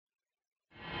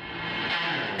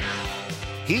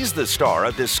He's the star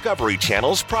of Discovery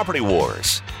Channel's Property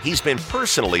Wars. He's been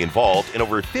personally involved in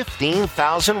over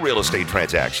 15,000 real estate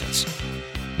transactions.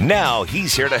 Now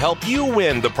he's here to help you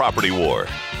win the property war.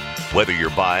 Whether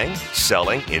you're buying,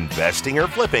 selling, investing, or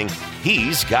flipping,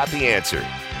 he's got the answer.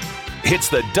 It's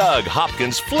the Doug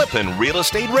Hopkins Flippin' Real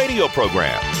Estate Radio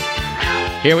Program.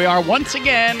 Here we are once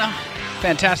again.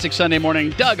 Fantastic Sunday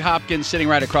morning. Doug Hopkins sitting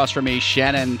right across from me.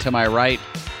 Shannon to my right.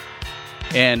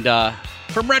 And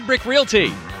from Red Brick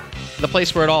Realty, the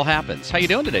place where it all happens. How you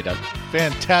doing today, Doug?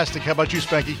 Fantastic. How about you,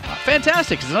 Spanky?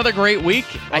 Fantastic. It's another great week.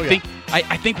 Oh,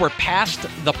 I think we're past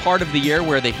the part of the year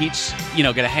where the heat's,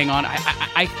 going to hang on.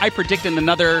 I predict in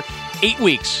another 8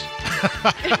 weeks,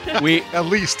 at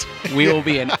least we will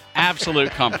be in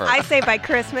absolute comfort. I say by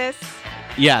Christmas,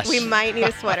 yes, we might need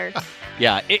a sweater.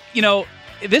 Yeah,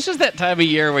 this is that time of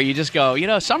year where you just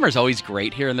go, summer's always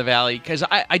great here in the Valley because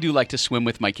I do like to swim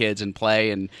with my kids and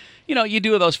play and, you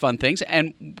do those fun things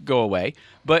and go away.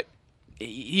 But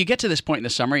you get to this point in the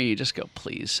summer and you just go,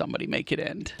 please, somebody make it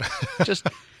end. Just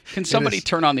can somebody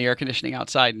turn on the air conditioning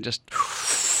outside and just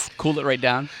cool it right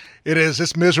down? It is.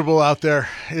 It's miserable out there.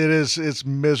 It's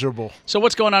miserable. So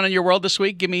what's going on in your world this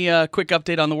week? Give me a quick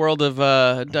update on the world of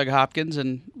Doug Hopkins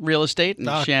and real estate and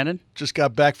Shannon. Just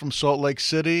got back from Salt Lake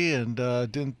City and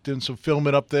did some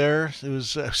filming up there. It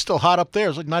was still hot up there. It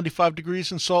was like 95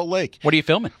 degrees in Salt Lake. What are you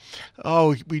filming?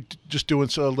 Oh, we just doing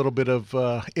a little bit of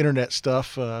internet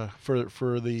stuff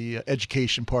for the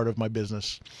education part of my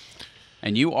business.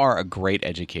 And you are a great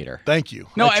educator. Thank you.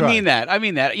 No, I mean that.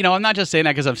 I'm not just saying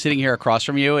that because I'm sitting here across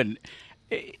from you, and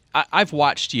I've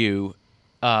watched you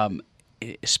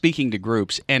speaking to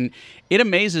groups, and it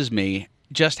amazes me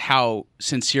just how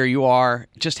sincere you are,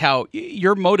 just how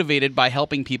you're motivated by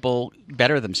helping people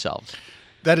better themselves.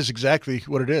 That is exactly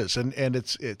what it is, and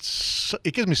it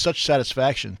gives me such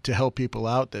satisfaction to help people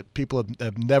out that people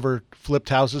have never flipped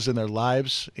houses in their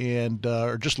lives and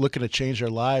are just looking to change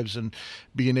their lives, and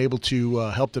being able to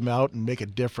help them out and make a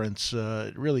difference.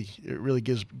 It really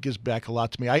gives back a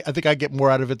lot to me. I think I get more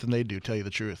out of it than they do, tell you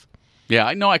the truth. Yeah,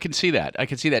 I know. I can see that.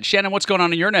 Shannon, what's going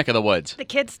on in your neck of the woods? The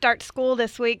kids start school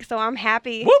this week, so I'm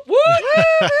happy. Whoop, whoop.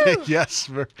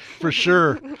 Yes, for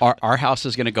sure. Our house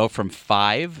is going to go from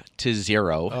 5 to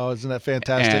 0. Oh, isn't that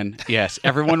fantastic? And yes,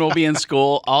 everyone will be in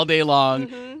school all day long.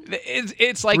 Mm-hmm.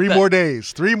 It's like 3 more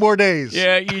days. 3 more days.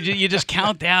 Yeah, you just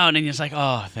count down, and you're just like,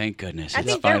 oh, thank goodness. I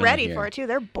think they're ready for it, too.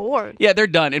 They're bored. Yeah, they're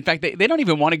done. In fact, they don't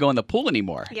even want to go in the pool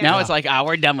anymore. Yeah. Now it's like,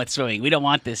 we're done with swimming. We don't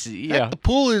want this. The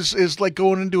pool is like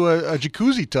going into a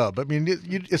jacuzzi tub. I mean,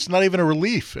 it's not even a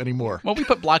relief anymore. Well, we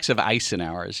put blocks of ice in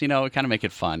ours. Kind of make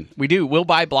it fun. We do. We'll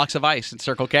buy blocks of ice at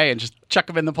Circle K and just chuck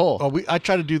them in the pool. Oh, I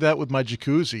try to do that with my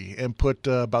jacuzzi and put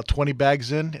about 20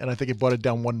 bags in, and I think it brought it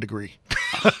down 1 degree.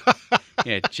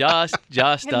 Yeah, just it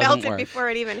doesn't melted work. before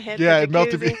it even hit. Yeah, the it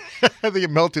melted. jacuzzi. I think it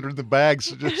melted in the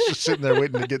bags, just sitting there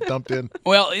waiting to get dumped in.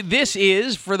 Well, this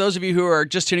is, for those of you who are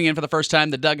just tuning in for the first time,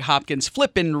 the Doug Hopkins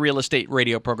Flippin' Real Estate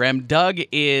Radio Program. Doug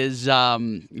is,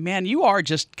 man, you are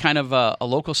just kind of a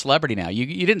local celebrity now. You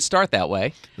didn't start that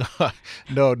way.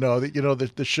 No.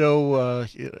 The show,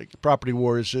 Property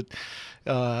Wars,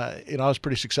 I was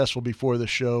pretty successful before the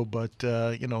show, but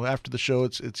after the show,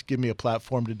 it's given me a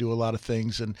platform to do a lot of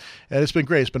things, and it's been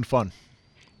great. It's been fun.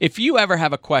 If you ever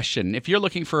have a question, if you're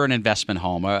looking for an investment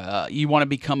home, you want to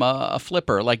become a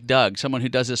flipper like Doug, someone who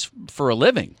does this for a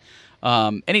living,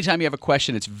 anytime you have a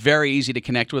question, it's very easy to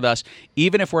connect with us.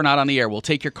 Even if we're not on the air, we'll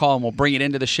take your call and we'll bring it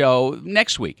into the show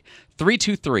next week.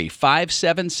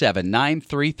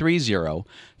 323-577-9330,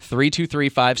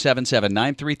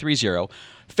 323-577-9330,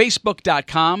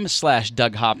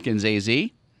 Facebook.com/Doug Hopkins AZ.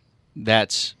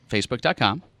 That's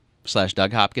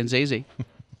Facebook.com/Doug Hopkins AZ.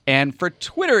 And for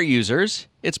Twitter users,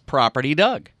 it's Property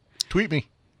Doug. Tweet me.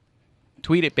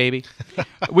 Tweet it, baby.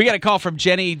 We got a call from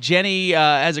Jenny. Jenny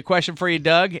has a question for you,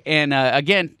 Doug. And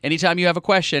again, anytime you have a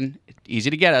question, easy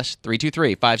to get us,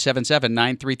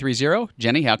 323-577-9330.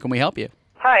 Jenny, how can we help you?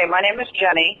 Hi, my name is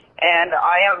Jenny, and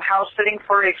I am house sitting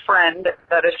for a friend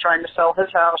that is trying to sell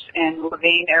his house in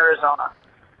Levine, Arizona.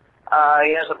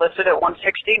 He has it listed at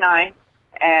 $169,000,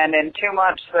 and in 2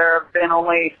 months there have been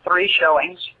only 3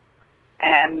 showings.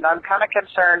 And I'm kind of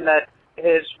concerned that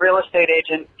his real estate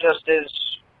agent just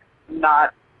is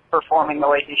not performing the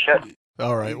way he should.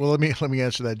 All right. Well, let me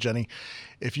answer that, Jenny.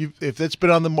 If it's been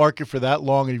on the market for that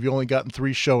long and you've only gotten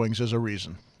 3 showings, there's a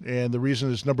reason. And the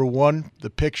reason is, number one,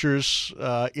 the pictures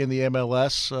in the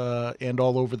MLS and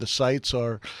all over the sites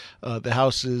are the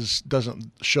house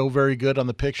doesn't show very good on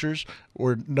the pictures.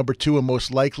 Or number two, and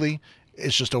most likely,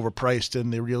 it's just overpriced,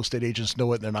 and the real estate agents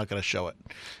know it, and they're not going to show it.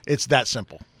 It's that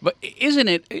simple. But isn't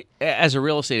it, as a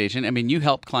real estate agent, I mean, you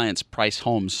help clients price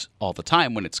homes all the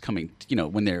time when it's coming,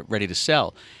 when they're ready to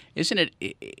sell. Isn't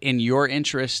it in your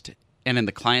interest and in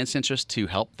the client's interest to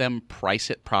help them price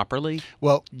it properly?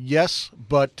 Well, yes,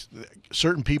 but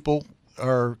certain people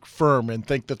are firm and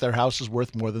think that their house is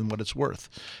worth more than what it's worth,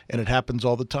 and it happens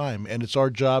all the time. And it's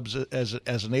our job as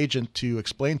an agent to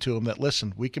explain to them that,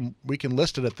 listen, we can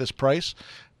list it at this price,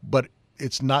 but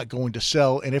it's not going to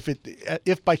sell. And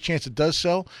if by chance it does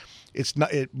sell,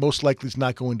 it most likely is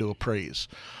not going to appraise.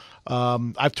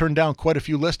 I've turned down quite a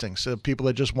few listings of people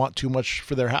that just want too much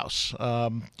for their house.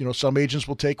 Some agents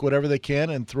will take whatever they can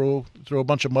and throw a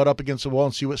bunch of mud up against the wall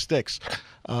and see what sticks.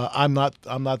 I'm not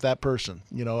that person.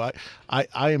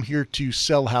 I am here to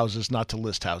sell houses, not to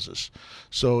list houses.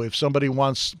 So if somebody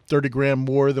wants $30,000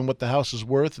 more than what the house is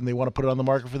worth and they want to put it on the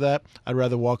market for that, I'd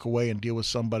rather walk away and deal with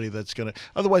somebody that's gonna.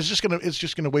 Otherwise, it's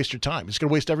just gonna waste your time. It's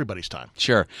gonna waste everybody's time.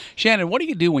 Sure, Shannon. What do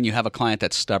you do when you have a client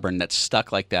that's stubborn, that's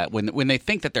stuck like that? When they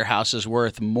think that their house is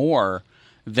worth more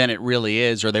than it really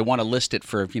is, or they want to list it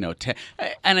for 10.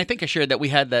 And I think I shared that we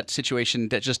had that situation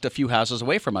that just a few houses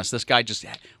away from us. This guy just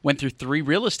went through 3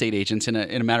 real estate agents in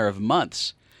a matter of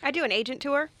months. I do an agent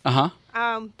tour.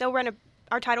 They'll run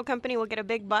our title company will get a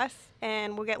big bus,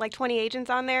 and we'll get like 20 agents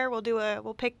on there.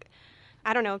 We'll pick,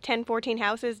 10, 14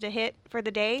 houses to hit for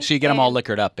the day. So you get them all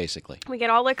liquored up, basically. We get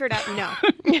all liquored up. No.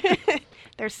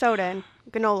 There's soda and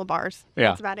granola bars. Yeah.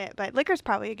 That's about it. But liquor's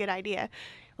probably a good idea.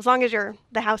 As long as you're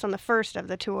the house on the first of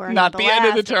the tour. Not the end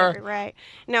of the tour. Right.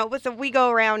 No, so we go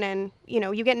around and,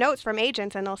 you get notes from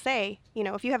agents, and they'll say,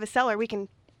 if you have a seller, we can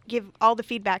give all the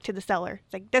feedback to the seller.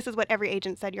 It's like, this is what every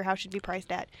agent said your house should be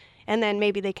priced at. And then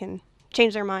maybe they can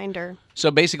change their mind or...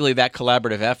 So basically that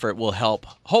collaborative effort will help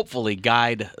hopefully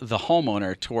guide the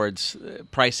homeowner towards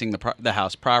pricing the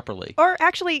house properly. Or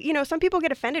actually, some people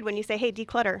get offended when you say, hey,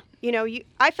 declutter.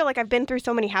 I feel like I've been through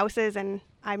so many houses, and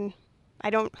I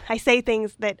say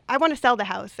things that I want to sell the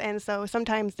house, and so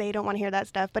sometimes they don't want to hear that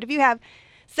stuff. But if you have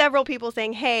several people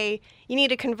saying, hey, you need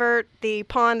to convert the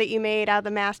pond that you made out of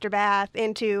the master bath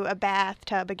into a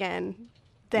bathtub again,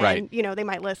 then, right. They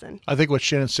might listen. I think what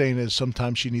Shannon's saying is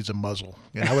sometimes she needs a muzzle,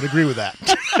 and I would agree with that.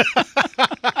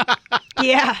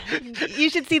 Yeah. You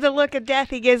should see the look of death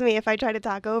he gives me if I try to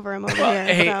talk over him over here.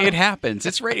 Hey, so. It happens.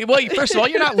 It's radio. Well, first of all,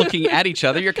 you're not looking at each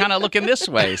other. You're kind of looking this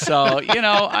way. So,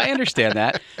 I understand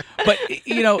that. But,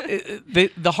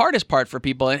 the hardest part for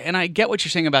people, and I get what you're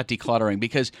saying about decluttering,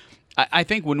 because I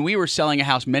think when we were selling a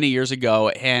house many years ago,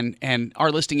 and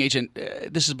our listing agent,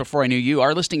 this is before I knew you,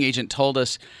 our listing agent told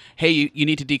us, hey, you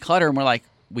need to declutter. And we're like,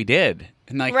 we did.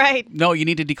 And like, right. No, you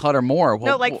need to declutter more.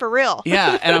 Well, no, for real.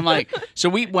 Yeah. And I'm like, so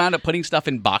we wound up putting stuff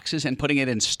in boxes and putting it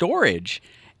in storage.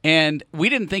 And we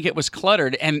didn't think it was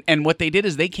cluttered. And what they did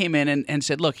is they came in and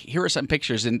said, look, here are some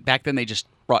pictures. And back then they just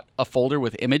brought a folder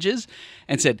with images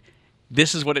and said,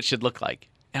 this is what it should look like.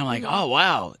 And I'm like, oh,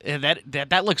 wow,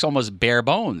 that looks almost bare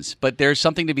bones. But there's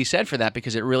something to be said for that,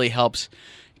 because it really helps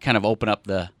kind of open up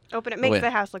it makes the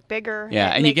house look bigger. Yeah,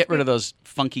 and you get rid of those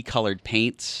funky colored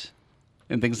paints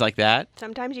and things like that.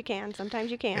 Sometimes you can.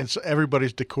 And so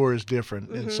everybody's decor is different.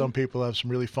 Mm-hmm. And some people have some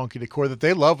really funky decor that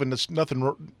they love, and it's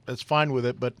nothing that's fine with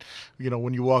it. But,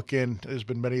 when you walk in, there's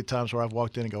been many times where I've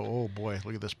walked in and go, oh, boy,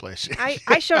 look at this place.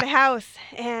 I showed a house,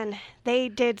 and they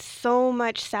did so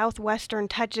much Southwestern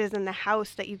touches in the house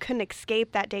that you couldn't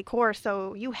escape that decor.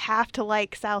 So you have to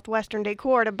like Southwestern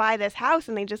decor to buy this house,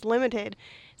 and they just limited.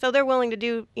 So they're willing to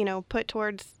do, put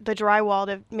towards the drywall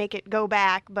to make it go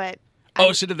back, but...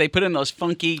 So did they put in those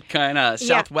funky kind of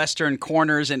Southwestern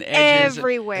corners and edges?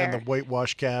 Everywhere. And the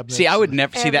whitewash cabinets. See, I would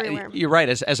never see everywhere. that. You're right.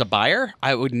 As a buyer,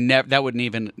 I would never. That wouldn't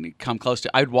even come close to.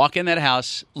 I'd walk in that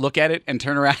house, look at it, and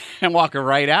turn around and walk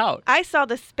right out. I saw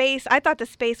the space. I thought the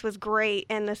space was great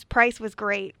and this price was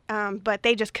great, but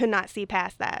they just could not see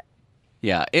past that.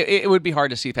 Yeah, it would be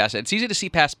hard to see past it. It's easy to see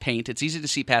past paint. It's easy to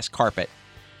see past carpet.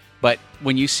 But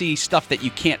when you see stuff that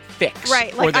you can't fix.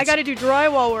 Right, like I got to do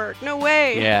drywall work. No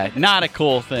way. Yeah, not a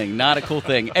cool thing. Not a cool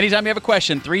thing. Anytime you have a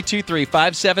question,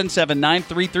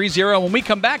 323-577-9330. When we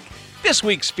come back, this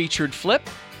week's featured flip,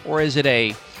 or is it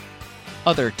a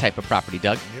other type of property,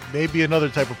 Doug? It may be another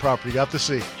type of property. You have to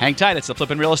see. Hang tight. It's the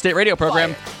Flippin' Real Estate Radio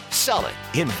program. Buy it, sell it,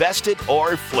 invest it,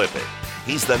 or flip it.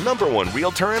 He's the #1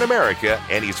 realtor in America,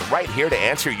 and he's right here to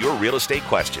answer your real estate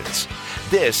questions.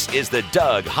 This is the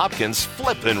Doug Hopkins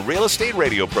Flippin' Real Estate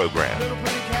Radio program.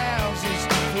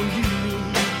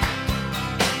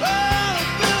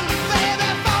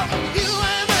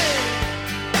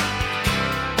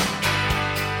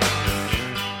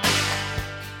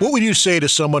 What would you say to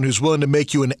someone who's willing to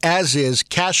make you an as-is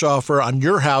cash offer on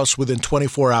your house within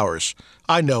 24 hours?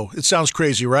 I know, it sounds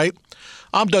crazy, right?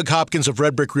 I'm Doug Hopkins of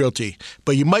Red Brick Realty,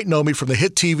 but you might know me from the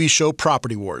hit TV show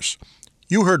Property Wars.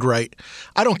 You heard right.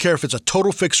 I don't care if it's a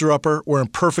total fixer-upper or in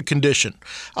perfect condition.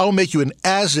 I will make you an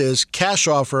as-is cash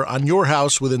offer on your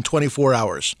house within 24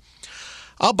 hours.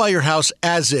 I'll buy your house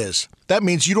as is. That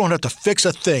means you don't have to fix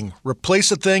a thing,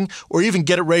 replace a thing, or even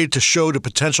get it ready to show to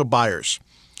potential buyers.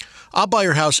 I'll buy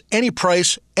your house any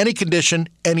price, any condition,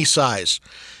 any size.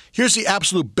 Here's the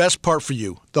absolute best part for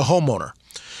you, the homeowner.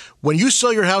 When you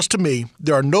sell your house to me,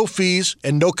 there are no fees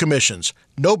and no commissions,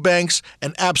 no banks,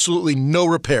 and absolutely no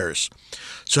repairs.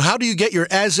 So how do you get your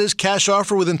as-is cash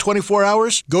offer within 24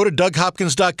 hours? Go to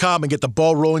DougHopkins.com and get the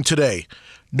ball rolling today.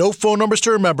 No phone numbers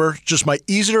to remember, just my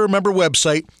easy-to-remember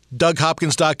website,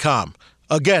 DougHopkins.com.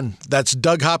 Again, that's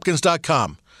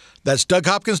DougHopkins.com. That's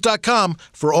DougHopkins.com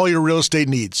for all your real estate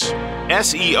needs.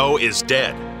 SEO is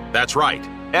dead. That's right.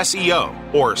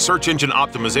 SEO, or search engine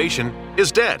optimization,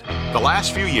 is dead. The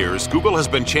last few years, Google has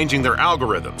been changing their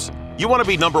algorithms. You want to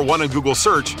be number one in Google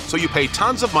search, so you pay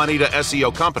tons of money to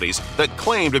SEO companies that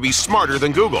claim to be smarter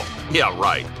than Google. Yeah,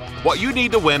 right. What you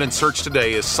need to win in search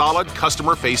today is solid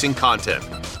customer-facing content.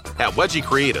 At Wedgie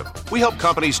Creative, we help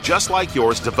companies just like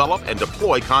yours develop and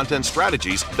deploy content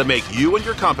strategies that make you and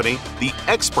your company the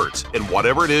experts in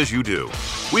whatever it is you do.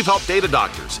 We've helped data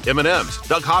doctors, M&M's,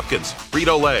 Doug Hopkins,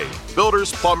 Frito-Lay,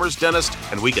 builders, plumbers, dentists,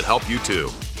 and we can help you too.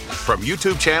 From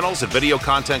YouTube channels and video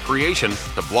content creation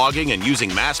to blogging and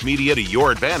using mass media to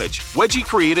your advantage, Wedgie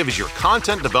Creative is your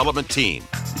content development team.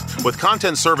 With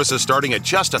content services starting at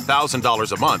just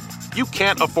 $1,000 a month, you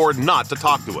can't afford not to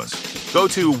talk to us. Go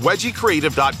to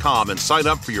wedgiecreative.com and sign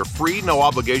up for your free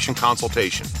no-obligation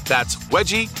consultation. That's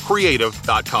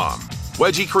wedgiecreative.com.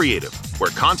 Wedgie Creative, where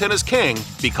content is king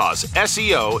because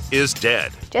SEO is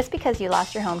dead. Just because you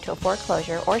lost your home to a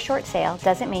foreclosure or short sale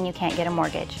doesn't mean you can't get a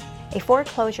mortgage. A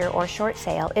foreclosure or short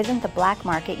sale isn't the black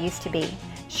market used to be.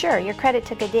 Sure, your credit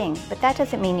took a ding, but that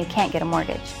doesn't mean you can't get a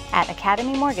mortgage. At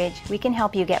Academy Mortgage, we can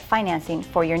help you get financing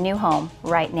for your new home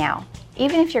right now.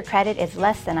 Even if your credit is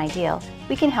less than ideal,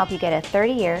 we can help you get a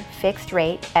 30-year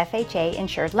fixed-rate FHA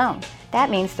insured loan. That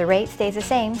means the rate stays the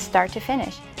same start to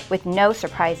finish, with no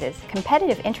surprises,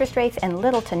 competitive interest rates, and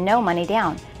little to no money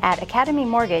down. At Academy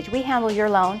Mortgage, we handle your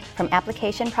loan from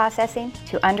application processing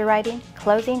to underwriting,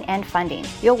 closing, and funding.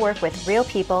 You'll work with real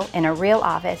people in a real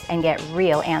office and get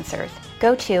real answers.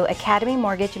 Go to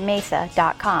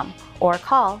academymortgagemesa.com or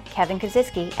call Kevin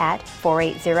Kaziski at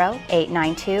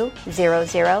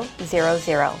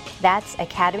 480-892-0000. That's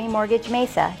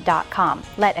academymortgagemesa.com.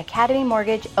 Let Academy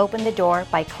Mortgage open the door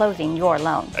by closing your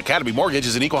loan. Academy Mortgage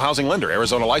is an equal housing lender.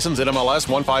 Arizona license NMLS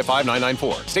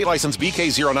 155994. State license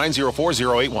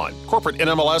BK0904081. Corporate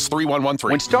NMLS 3113.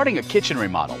 When starting a kitchen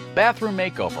remodel, bathroom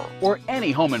makeover, or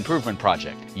any home improvement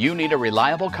project, you need a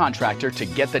reliable contractor to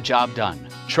get the job done.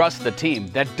 Trust the team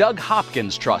that Doug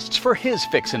Hopkins trusts for his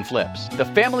fix and flips. The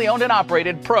family-owned and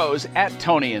operated pros at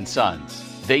Tony &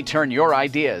 Sons. They turn your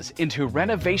ideas into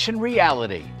renovation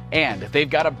reality. And they've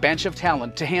got a bench of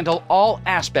talent to handle all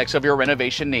aspects of your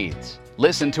renovation needs.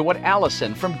 Listen to what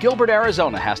Allison from Gilbert,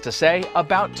 Arizona has to say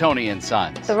about Tony &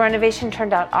 Sons. The renovation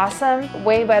turned out awesome,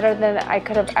 way better than I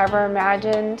could have ever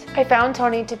imagined. I found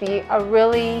Tony to be a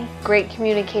really great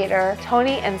communicator.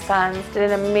 Tony & Sons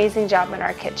did an amazing job in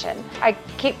our kitchen. I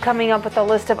keep coming up with a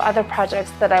list of other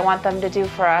projects that I want them to do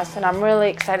for us, and I'm really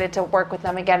excited to work with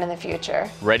them again in the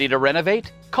future. Ready to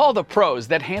renovate? Call the pros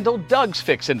that handle Doug's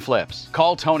fix and flips.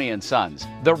 Call Tony & Sons,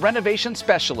 the renovation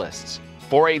specialists.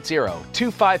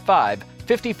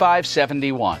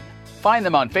 480-255-5571. Find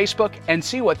them on Facebook and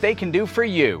see what they can do for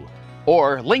you.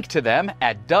 Or link to them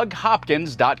at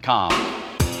DougHopkins.com.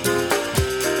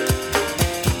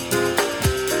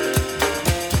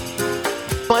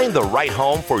 Find the right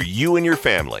home for you and your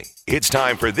family. It's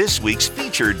time for this week's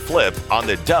featured flip on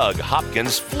the Doug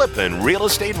Hopkins Flippin' Real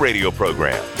Estate Radio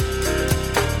program.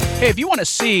 Hey, if you want to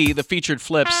see the featured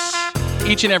flips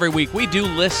each and every week, we do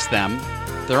list them.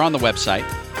 They're on the website,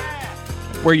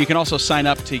 where you can also sign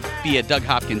up to be a Doug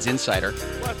Hopkins Insider.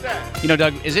 What's that? You know,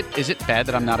 Doug, is it bad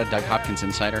that I'm not a Doug Hopkins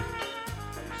Insider?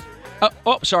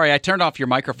 Oh, sorry, I turned off your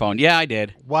microphone. Yeah, I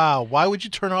did. Wow, why would you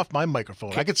turn off my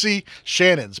microphone? I could see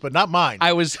Shannon's, but not mine.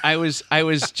 I was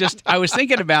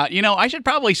thinking about, I should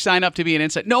probably sign up to be an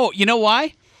Insider. No, you know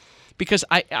why? Because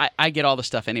I get all the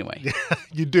stuff anyway.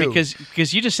 You do.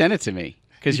 Because you just sent it to me.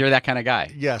 Because you're that kind of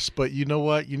guy. Yes, but you know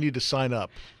what? You need to sign up.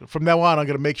 From now on, I'm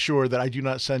going to make sure that I do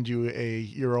not send you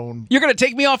your own. You're going to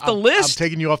take me off the list? I'm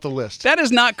taking you off the list. That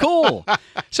is not cool.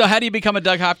 So how do you become a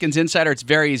Doug Hopkins Insider? It's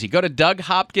very easy. Go to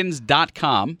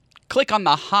DougHopkins.com. click on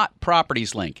the Hot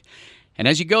Properties link. And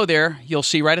as you go there, you'll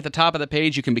see right at the top of the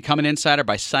page you can become an insider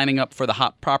by signing up for the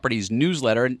Hot Properties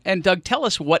newsletter. And Doug, tell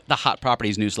us what the Hot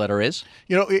Properties newsletter is.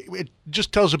 It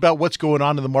just tells about what's going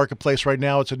on in the marketplace right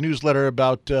now. It's a newsletter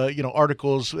about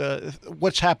articles,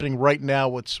 what's happening right now,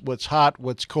 what's hot,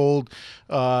 what's cold,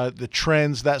 the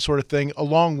trends, that sort of thing,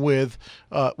 along with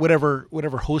whatever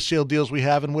wholesale deals we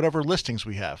have and whatever listings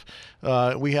we have.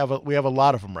 We have a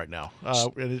lot of them right now.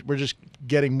 And we're just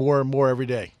getting more and more every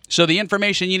day. So the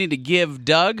information you need to give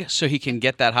Doug so he can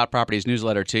get that Hot Properties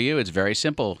newsletter to you, it's very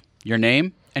simple. Your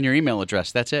name and your email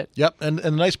address. That's it. Yep. And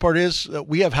the nice part is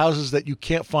we have houses that you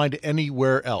can't find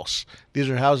anywhere else. These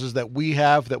are houses that we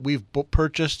have, that we've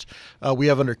purchased, we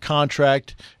have under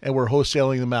contract, and we're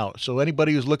wholesaling them out. So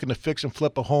anybody who's looking to fix and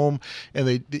flip a home and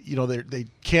they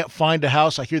can't find a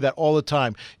house, I hear that all the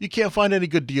time. You can't find any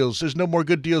good deals. There's no more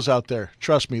good deals out there.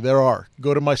 Trust me, there are.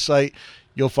 Go to my site.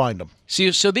 You'll find them. See,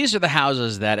 so these are the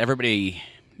houses that everybody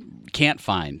can't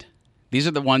find. These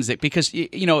are the ones that, because,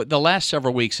 the last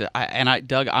several weeks,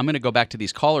 Doug, I'm going to go back to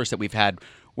these callers that we've had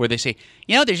where they say,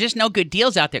 there's just no good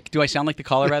deals out there. Do I sound like the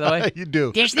caller, by the way? You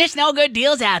do. There's just no good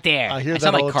deals out there. I hear that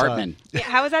sound all like the Cartman. time. Yeah,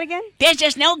 how was that again? There's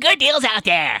just no good deals out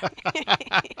there.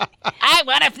 I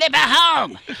want to flip a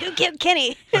home. Who killed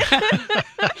Kenny?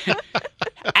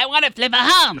 I want to flip a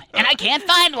home, and I can't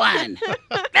find one.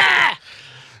 Ah!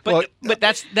 But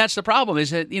that's the problem is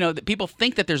that that people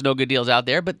think that there's no good deals out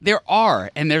there, but there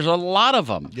are, and there's a lot of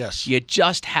them. Yes, you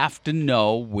just have to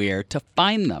know where to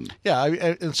find them. Yeah,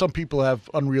 and some people have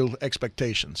unreal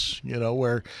expectations.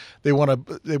 Where they want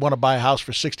to buy a house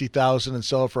for $60,000 and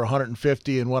sell it for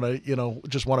 $150,000 and want to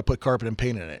just want to put carpet and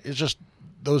paint in it. It's just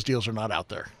those deals are not out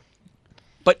there.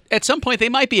 But at some point they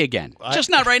might be again.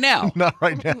 Just not right now. Not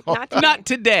right now. Not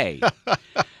today.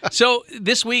 So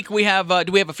this week we have,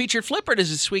 do we have a featured flip, or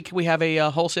does this week we have a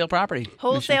wholesale property?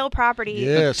 Wholesale property.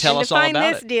 Yes. Tell us all about it. To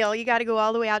find this deal, you got to go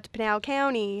all the way out to Pinal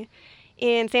County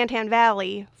in Santan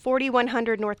Valley,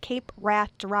 4100 North Cape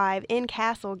Wrath Drive in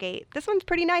Castlegate. This one's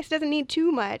pretty nice. Doesn't need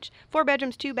too much. 4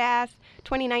 bedrooms, 2 baths,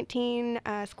 2019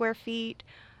 square feet,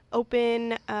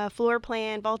 open floor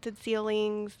plan, vaulted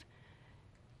ceilings.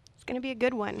 It's going to be a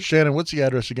good one. Shannon, what's the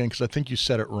address again? Because I think you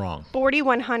said it wrong.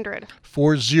 4100.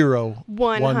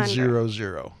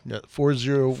 40100. Yeah,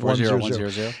 40100.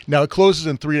 40100. Now, it closes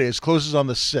in 3 days. It closes on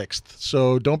the 6th.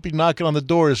 So don't be knocking on the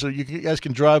doors. So you guys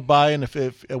can drive by, and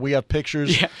if we have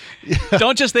pictures. Yeah.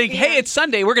 Don't just think, hey, it's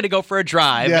Sunday, we're going to go for a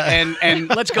drive, and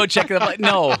let's go check it out.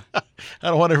 No. I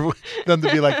don't want them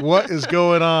to be like, what is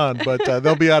going on? But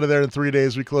they'll be out of there in 3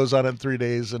 days. We close on it in 3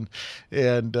 days, and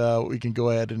we can go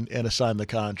ahead and assign the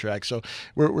contract. So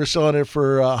we're selling it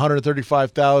for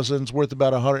 $135,000. It's worth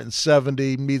about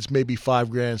 $170,000. Needs maybe $5,000,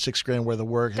 $6,000 worth of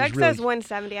work. Doug says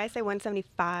 $170,000. I say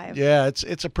 $175,000. Yeah,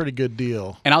 it's a pretty good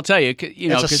deal. And I'll tell you,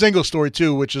 it's a single story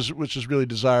too, which is really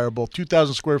desirable.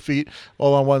 2,000 square feet,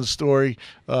 all on one story,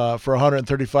 for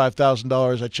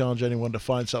 $135,000. I challenge anyone to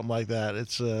find something like that.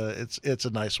 It's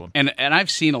a nice one. And I've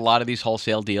seen a lot of these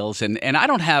wholesale deals, and I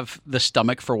don't have the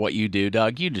stomach for what you do,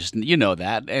 Doug. You know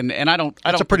that, and I don't.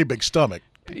 It's a pretty big stomach.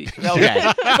 Okay, but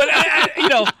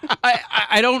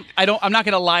I'm not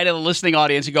going to lie to the listening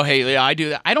audience and go, "Hey, I do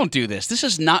that." I don't do this. This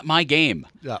is not my game.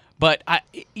 Yeah. But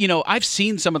I've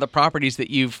seen some of the properties that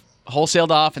you've wholesaled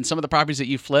off and some of the properties that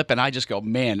you flip, and I just go,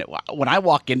 man, when I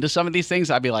walk into some of these things,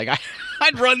 I'd be like,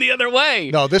 I'd run the other way.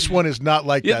 No, this one is not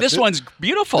like that. This one's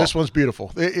beautiful. This one's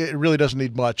beautiful. It really doesn't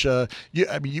need much. You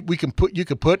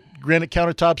could put granite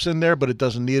countertops in there, but it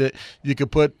doesn't need it. You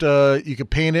could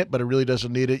paint it, but it really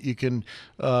doesn't need it. You can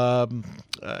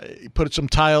put some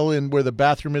tile in where the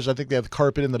bathroom is. I think they have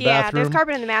carpet in the bathroom. Yeah, there's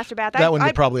carpet in the master bath. That one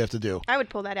you probably have to do. I would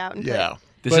pull that out and yeah. put it.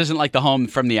 This isn't like the home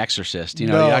from The Exorcist. No.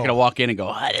 You're not going to walk in and go,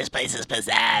 oh, this place is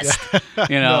possessed.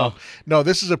 No,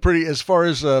 this is a pretty, as far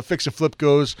as fix and flip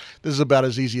goes, this is about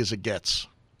as easy as it gets.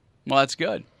 Well, that's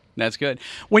good. That's good.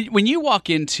 When you walk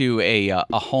into a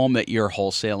home that you're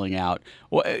wholesaling out,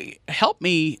 help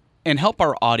me and help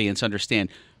our audience understand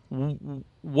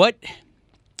what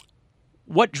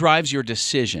drives your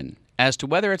decision as to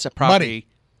whether it's a property.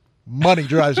 Money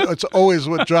drives. It's always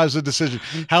what drives the decision.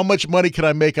 How much money can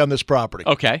I make on this property?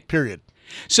 Okay. Period.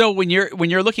 So when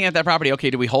you're looking at that property,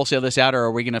 okay, do we wholesale this out, or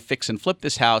are we going to fix and flip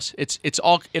this house? It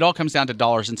all comes down to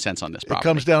dollars and cents on this property. It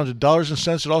comes down to dollars and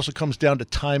cents. It also comes down to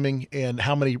timing and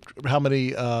how many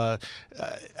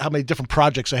different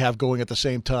projects I have going at the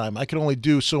same time. I can only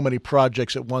do so many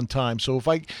projects at one time. So if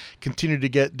I continue to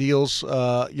get deals,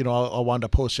 I'll wind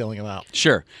up wholesaling them out.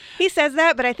 Sure. He says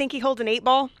that, but I think he holds an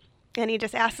 8-ball. And he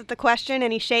just asks it the question,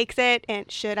 and he shakes it,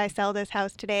 and should I sell this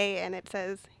house today? And it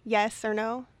says yes or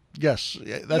no. Yes,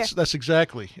 that's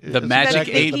exactly The magic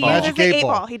exactly eight the ball. magic He does the 8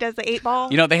 ball. He does the 8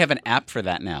 ball. You know, they have an app for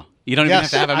that now. You don't even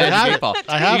Yes, have to have a I magic have 8 ball. it.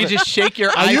 I have You it. can just shake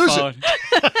your I use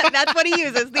iPhone. That's what he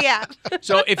uses, the app.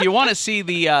 So if you want to see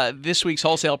the this week's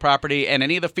wholesale property and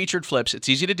any of the featured flips, it's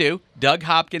easy to do.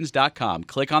 DougHopkins.com.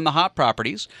 Click on the hot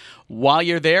properties. While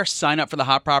you're there, sign up for the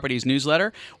Hot Properties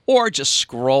newsletter, or just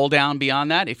scroll down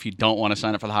beyond that if you don't want to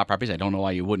sign up for the Hot Properties. I don't know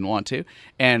why you wouldn't want to.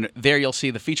 And there you'll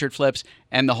see the featured flips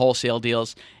and the wholesale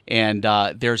deals. And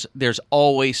there's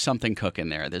always something cooking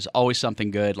there. There's always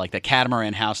something good, like the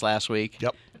Catamaran house last week.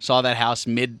 Yep. Saw that house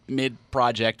mid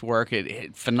project work.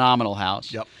 Phenomenal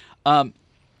house. Yep.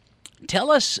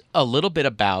 Tell us a little bit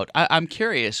about. I'm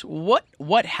curious.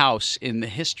 What house in the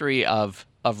history of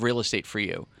real estate for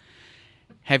you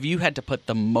have you had to put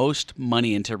the most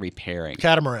money into repairing?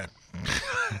 Catamaran.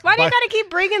 Why do you got to keep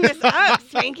bringing this up,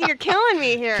 Spanky? You're killing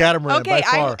me here. Catamaran, okay, by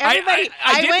far.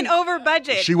 I went over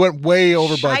budget. She went way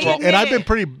over budget, admit and I've it.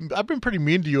 been pretty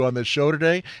mean to you on this show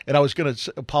today. And I was going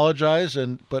to apologize,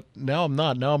 but now I'm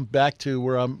not. Now I'm back to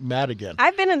where I'm mad again.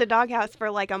 I've been in the doghouse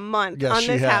for like a month Yes, on she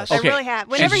this has. house. Okay. I really have.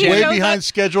 And Whenever she- he Way shows behind up,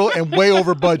 schedule and way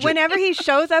over budget. whenever he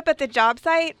shows up at the job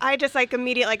site, I just like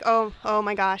immediately like, oh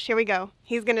my gosh, here we go.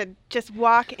 He's gonna just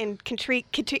walk and contrite.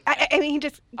 I mean, he's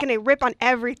just gonna rip on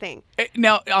everything.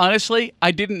 Now, honestly,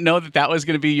 I didn't know that was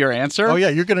going to be your answer. Oh yeah,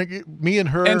 you're gonna me and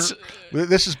her. And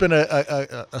This has been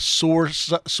a sore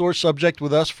subject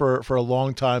with us for a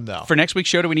long time now. For next week's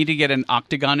show, do we need to get an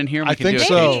octagon in here? And we I can think do a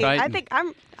so. stage fight? I think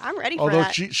I'm ready for Although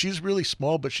that. she's really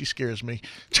small, but she scares me.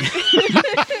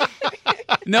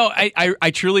 No,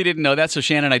 I truly didn't know that. So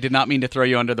Shannon, I did not mean to throw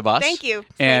you under the bus. Thank you.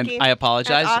 And Thank you. I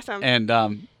apologize. That's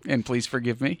awesome. And please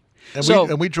forgive me.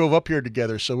 And we drove up here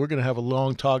together, so we're gonna have a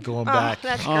long talk going Oh, back.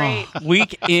 that's great.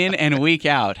 Week in and week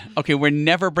out. Okay, we're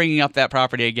never bringing up that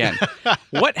property again.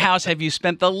 What house have you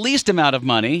spent the least amount of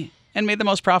money and made the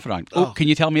most profit on? Oh, can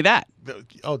you tell me that?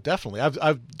 Oh, definitely.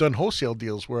 I've done wholesale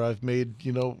deals where I've made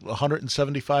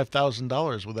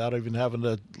 $175,000 without even having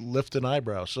to lift an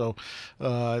eyebrow. So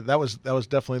that was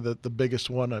definitely the biggest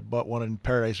one. I bought one in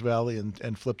Paradise Valley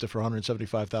and flipped it for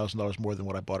 $175,000 more than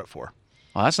what I bought it for.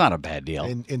 Well, that's not a bad deal.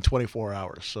 In 24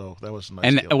 hours. So that was a nice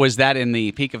And deal. was that in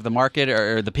the peak of the market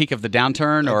or the peak of the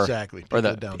downturn? Or, Exactly, peak Or of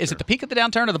the Is downturn. it the peak of the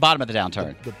downturn or the bottom of the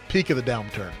downturn? The peak of the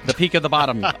downturn. The peak of the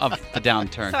bottom of the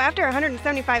downturn. So after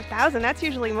 175,000, that's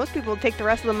usually most people take the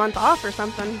rest of the month off or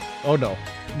something. Oh, no.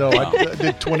 I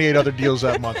did 28 other deals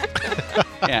that month.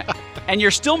 Yeah. And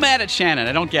you're still mad at Shannon.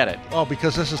 I don't get it. Oh,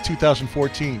 because this is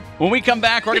 2014. When we come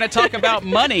back, we're going to talk about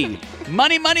money.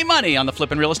 Money on the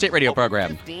Flippin' Real Estate Radio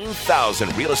program.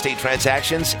 15,000 real estate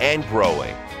transactions and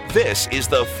growing. This is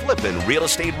the Flippin' Real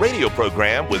Estate Radio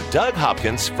program with Doug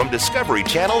Hopkins from Discovery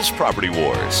Channel's Property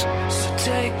Wars. So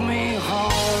take me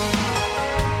home.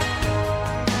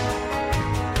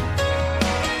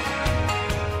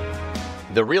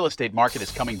 The real estate market is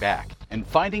coming back, and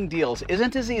finding deals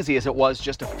isn't as easy as it was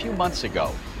just a few months ago.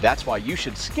 That's why you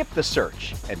should skip the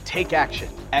search and take action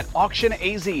at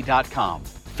AuctionAZ.com.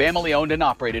 Family owned and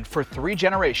operated for 3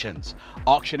 generations,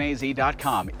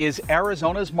 AuctionAZ.com is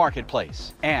Arizona's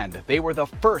marketplace, and they were the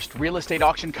first real estate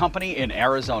auction company in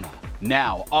Arizona.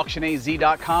 Now,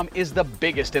 AuctionAZ.com is the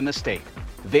biggest in the state.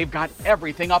 They've got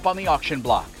everything up on the auction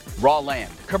block: raw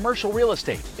land, commercial real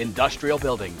estate, industrial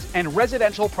buildings, and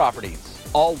residential properties,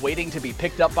 all waiting to be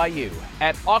picked up by you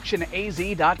at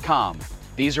AuctionAZ.com.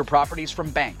 These are properties from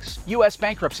banks, U.S.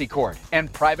 bankruptcy court,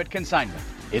 and private consignment.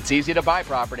 It's easy to buy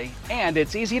property, and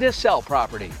it's easy to sell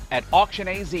property at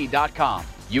AuctionAZ.com.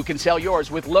 You can sell yours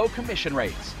with low commission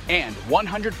rates, and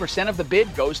 100% of the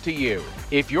bid goes to you.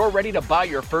 If you're ready to buy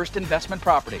your first investment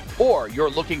property, or you're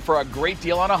looking for a great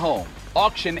deal on a home,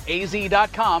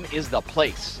 AuctionAZ.com is the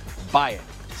place. Buy it,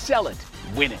 sell it,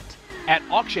 win it at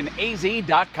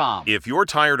AuctionAZ.com. If you're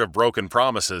tired of broken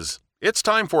promises, it's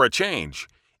time for a change.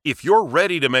 If you're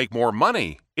ready to make more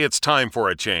money, it's time for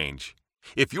a change.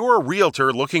 If you're a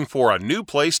realtor looking for a new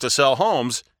place to sell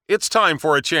homes, it's time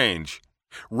for a change.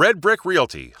 Red Brick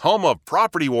Realty, home of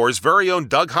Property Wars' very own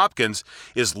Doug Hopkins,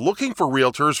 is looking for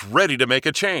realtors ready to make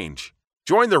a change.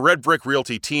 Join the Red Brick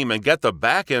Realty team and get the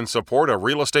back-end support a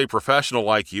real estate professional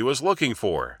like you is looking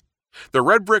for. The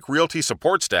Red Brick Realty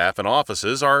support staff and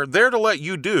offices are there to let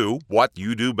you do what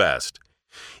you do best.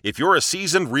 If you're a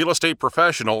seasoned real estate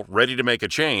professional ready to make a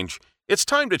change, it's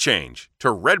time to change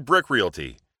to Red Brick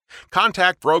Realty.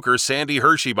 Contact broker Sandy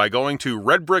Hershey by going to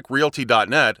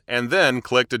redbrickrealty.net and then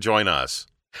click to join us.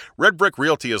 Red Brick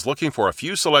Realty is looking for a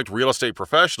few select real estate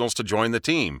professionals to join the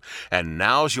team, and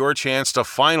now's your chance to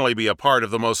finally be a part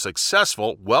of the most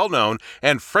successful, well-known,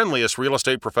 and friendliest real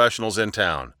estate professionals in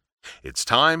town. It's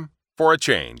time for a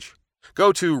change.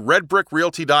 Go to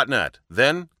redbrickrealty.net,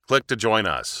 then click to join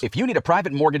us. If you need a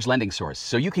private mortgage lending source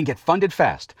so you can get funded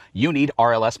fast, you need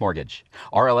RLS Mortgage.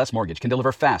 RLS Mortgage can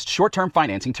deliver fast, short-term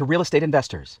financing to real estate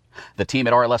investors. The team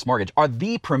at RLS Mortgage are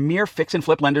the premier fix and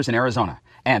flip lenders in Arizona,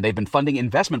 and they've been funding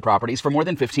investment properties for more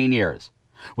than 15 years.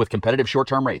 With competitive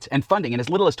short-term rates and funding in as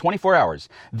little as 24 hours,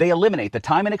 they eliminate the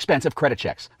time and expense of credit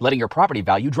checks, letting your property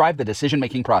value drive the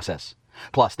decision-making process.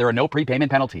 Plus, there are no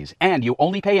prepayment penalties, and you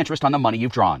only pay interest on the money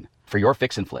you've drawn. For your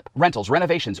fix and flip, rentals,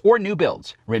 renovations, or new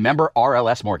builds, remember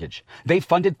RLS Mortgage. They've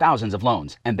funded thousands of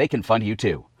loans, and they can fund you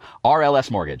too. RLS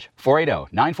Mortgage,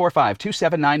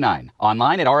 480-945-2799.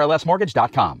 Online at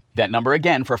rlsmortgage.com. That number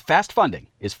again for fast funding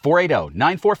is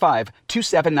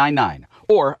 480-945-2799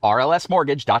 or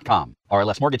rlsmortgage.com.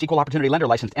 RLS Mortgage, Equal Opportunity Lender,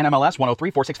 licensed NMLS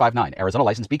 1034659, Arizona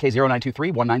license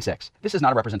BK0923196. This is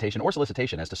not a representation or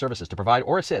solicitation as to services to provide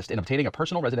or assist in obtaining a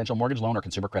personal residential mortgage loan or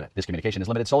consumer credit. This communication is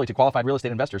limited solely to qualified real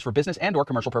estate investors for business and or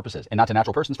commercial purposes, and not to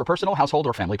natural persons for personal, household,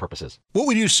 or family purposes. What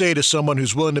would you say to someone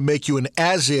who's willing to make you an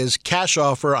as-is cash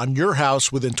offer on your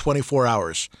house within 24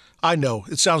 hours? I know,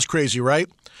 it sounds crazy, right?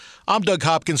 I'm Doug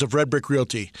Hopkins of Red Brick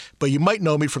Realty, but you might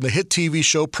know me from the hit TV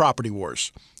show Property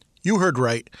Wars. You heard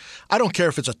right. I don't care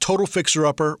if it's a total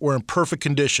fixer-upper or in perfect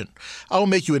condition. I will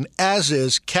make you an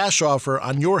as-is cash offer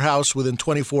on your house within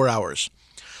 24 hours.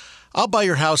 I'll buy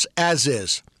your house as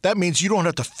is. That means you don't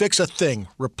have to fix a thing,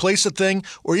 replace a thing,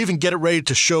 or even get it ready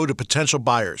to show to potential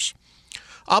buyers.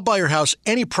 I'll buy your house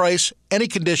any price, any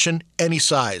condition, any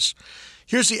size.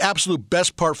 Here's the absolute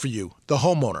best part for you, the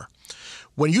homeowner.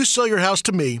 When you sell your house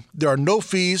to me, there are no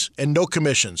fees and no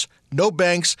commissions, no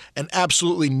banks, and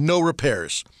absolutely no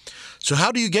repairs. So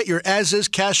how do you get your as-is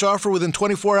cash offer within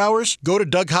 24 hours? Go to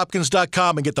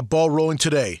DougHopkins.com and get the ball rolling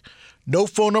today. No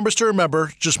phone numbers to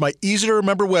remember, just my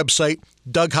easy-to-remember website,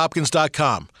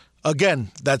 DougHopkins.com.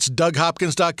 Again, that's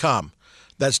DougHopkins.com.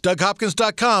 That's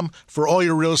DougHopkins.com for all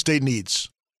your real estate needs.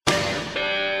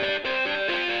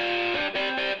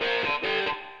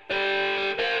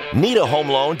 Need a home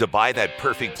loan to buy that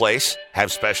perfect place? Have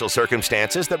special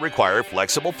circumstances that require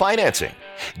flexible financing?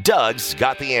 Doug's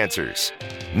got the answers.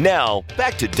 Now,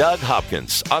 back to Doug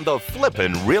Hopkins on the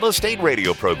Flippin' Real Estate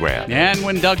Radio program. And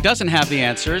when Doug doesn't have the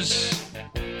answers,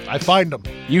 I find them.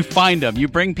 You find them. You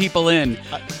bring people in.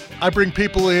 I bring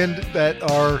people in that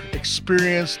are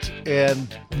experienced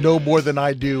and know more than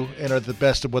I do and are the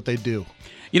best at what they do.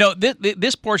 You know,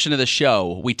 this portion of the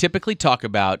show, we typically talk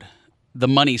about the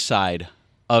money side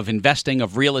of investing,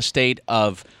 of real estate,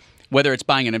 of whether it's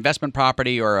buying an investment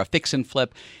property or a fix and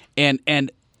flip. And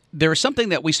there was something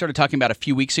that we started talking about a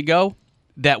few weeks ago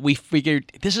that we figured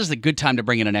this is a good time to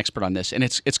bring in an expert on this. And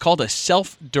it's called a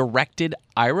self-directed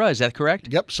IRA. Is that correct?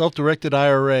 Yep, self-directed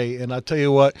IRA. And I'll tell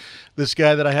you what, this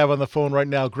guy that I have on the phone right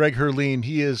now, Greg Herline,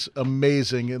 he is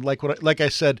amazing. And like I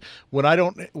said, when I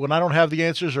don't have the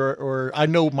answers or I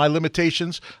know my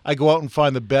limitations, I go out and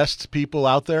find the best people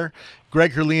out there.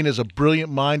 Greg Herline is a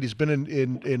brilliant mind. He's been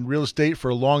in real estate for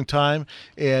a long time.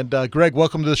 And Greg,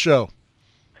 welcome to the show.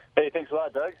 Hey, thanks a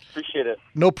lot, Doug. Appreciate it.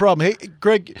 No problem. Hey,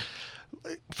 Greg,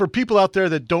 for people out there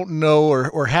that don't know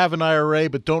or have an IRA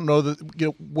but don't know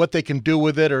what they can do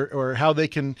with it or how they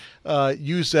can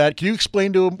use that, can you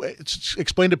explain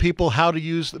to people how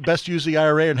to best use the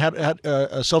IRA and how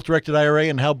a self-directed IRA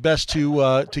and how best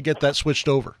to get that switched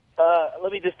over?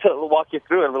 Let me just walk you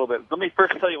through it a little bit. Let me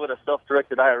first tell you what a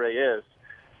self-directed IRA is,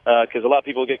 because a lot of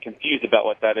people get confused about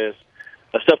what that is.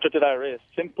 A self-directed IRA is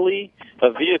simply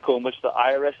a vehicle in which the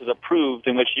IRS has approved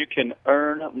in which you can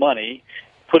earn money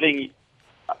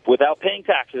without paying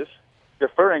taxes,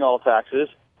 deferring all taxes,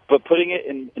 but putting it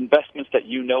in investments that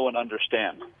you know and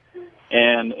understand.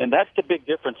 And that's the big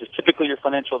difference. Is typically your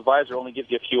financial advisor only gives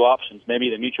you a few options,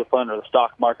 maybe the mutual fund or the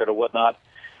stock market or whatnot.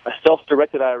 A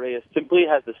self-directed IRA simply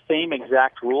has the same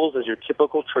exact rules as your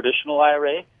typical traditional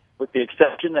IRA, with the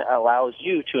exception that allows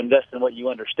you to invest in what you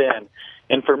understand.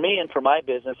 And for me and for my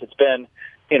business, it's been,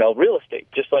 real estate.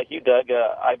 Just like you, Doug,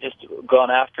 I've just gone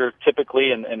after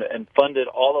typically and funded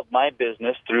all of my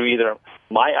business through either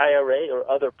my IRA or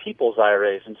other people's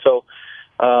IRAs. And so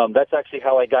that's actually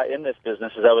how I got in this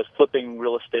business, is I was flipping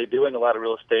real estate, doing a lot of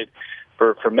real estate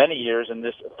for many years, and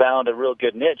just found a real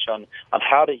good niche on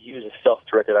how to use a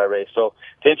self-directed IRA. So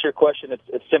to answer your question,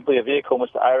 it's simply a vehicle in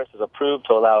which the IRS has approved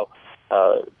to allow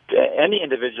any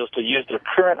individuals to use their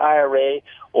current IRA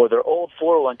or their old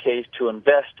 401ks to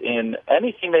invest in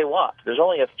anything they want. There's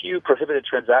only a few prohibited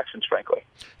transactions, frankly.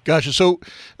 Gotcha. So,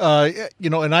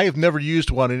 and I have never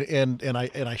used one, and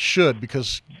I should,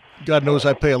 because God knows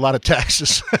I pay a lot of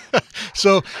taxes.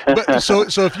 So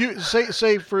if you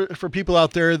say for people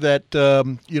out there that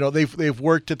they've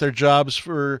worked at their jobs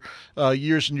for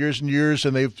years and years and years,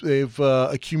 and they've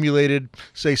accumulated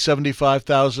say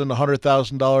 $75,000,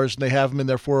 $100,000, and they have them in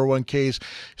their 401ks,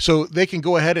 so they can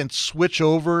go ahead and switch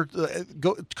over,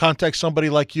 contact somebody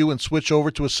like you and switch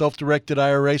over to a self-directed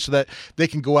IRA so that they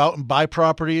can go out and buy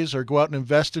properties or go out and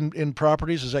invest in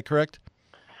properties. Is that correct?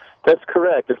 That's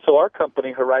correct. And so our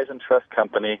company, Horizon Trust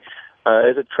Company,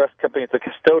 is a trust company. It's a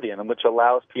custodian, which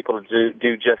allows people to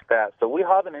do just that. So we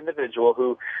have an individual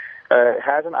who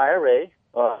has an IRA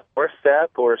or a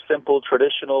SEP or a simple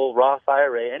traditional Roth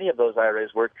IRA. Any of those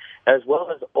IRAs work, as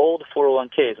well as old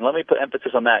 401ks. And let me put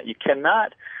emphasis on that. You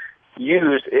cannot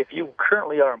use, if you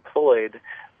currently are employed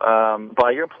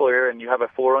by your employer and you have a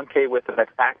 401k with them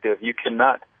that's active, you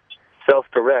cannot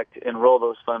self-direct and roll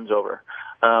those funds over.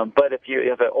 But if you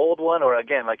have an old one, or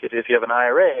again, like if you have an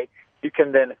IRA, you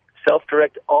can then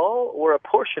self-direct all or a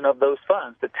portion of those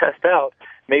funds to test out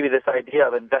maybe this idea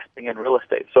of investing in real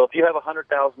estate. So if you have a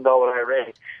 $100,000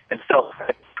 IRA and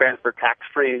self-transfer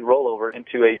tax-free rollover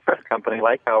into a trust company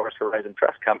like ours, Horizon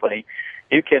Trust Company,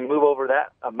 you can move over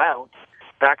that amount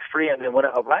tax-free, and then when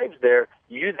it arrives there,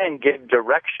 you then give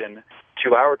direction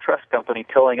to our trust company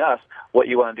telling us what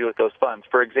you want to do with those funds.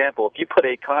 For example, if you put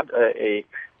a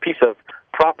piece of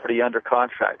property under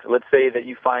contract, let's say that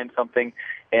you find something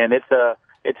and it's a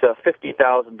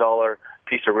 $50,000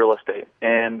 piece of real estate,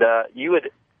 and you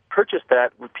would purchase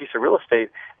that piece of real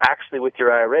estate actually with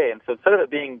your IRA. And so instead of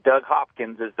it being Doug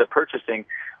Hopkins as the purchasing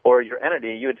or your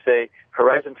entity, you would say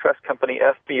Horizon Trust Company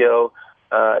FBO,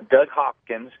 Doug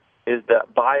Hopkins is the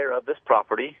buyer of this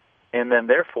property, and then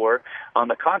therefore on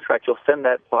the contract you'll send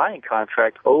that buying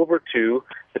contract over to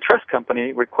the trust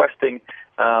company requesting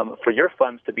for your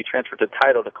funds to be transferred to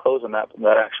title to close on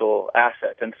that actual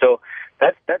asset. And so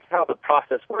that's how the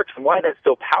process works. And why that's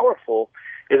so powerful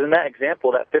is in that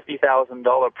example, that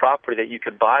 $50,000 property that you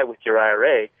could buy with your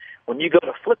IRA, when you go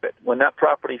to flip it, when that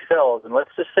property sells, and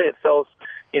let's just say it sells,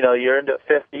 you're into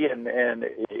 50 and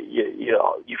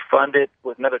you fund it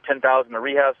with another 10,000 to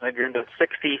rehab, so maybe you're into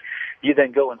 60, you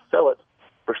then go and sell it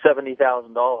for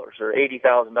 $70,000 or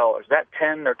 $80,000. That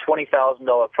 $10,000 or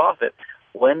 $20,000 profit,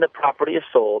 when the property is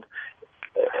sold,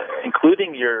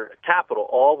 including your capital,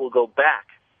 all will go back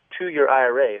to your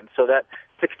IRA. And so that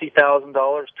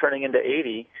 $60,000 turning into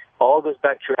 $80,000 all goes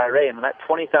back to your IRA. And that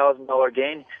 $20,000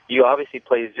 gain, you obviously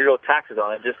pay zero taxes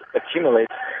on. It just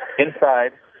accumulates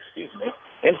inside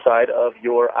of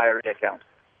your IRA account.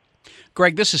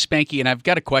 Greg, this is Spanky, and I've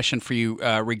got a question for you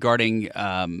regarding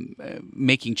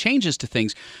making changes to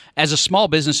things. As a small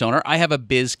business owner, I have a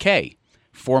Biz K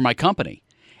for my company.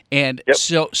 And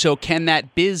so can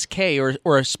that Biz K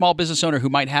or a small business owner who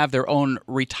might have their own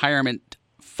retirement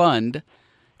fund,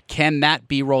 can that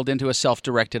be rolled into a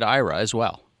self-directed IRA as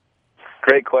well?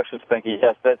 Great question, Spanky.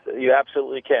 Yes, you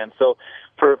absolutely can. So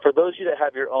for those of you that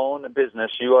have your own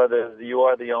business, you are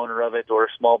the owner of it, or a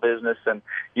small business, and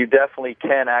you definitely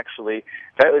can actually.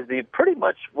 That is pretty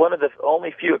much one of the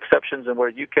only few exceptions in where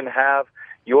you can have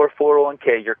your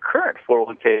 401k, your current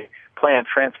 401k plan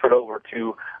transferred over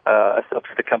to a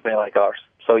self-directed company like ours.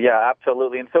 So yeah,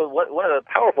 absolutely. And so one of the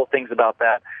powerful things about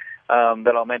that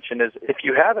that I'll mention is if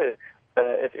you have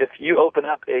if you open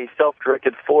up a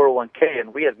self-directed 401k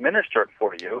and we administer it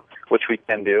for you, which we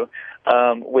can do,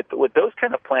 with those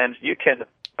kind of plans, you can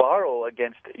borrow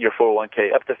against your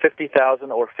 401k up to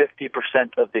 $50,000 or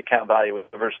 50% of the account value,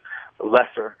 whichever's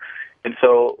lesser. And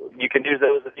so you can use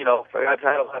those, I've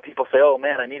had a lot of people say, oh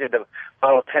man, I needed to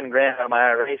borrow $10,000 out of my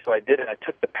IRA, so I did it. I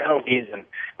took the penalties and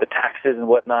the taxes and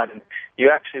whatnot. And you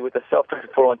actually, with the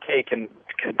self-directed 401k, can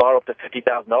borrow up to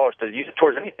 $50,000 to use it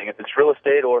towards anything. If it's real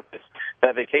estate or if it's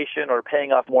that vacation or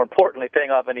paying off, more importantly, paying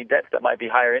off any debts that might be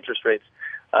higher interest rates.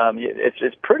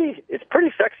 It's pretty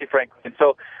sexy, frankly. And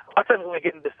so a lot of times when we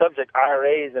get into the subject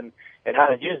IRAs and how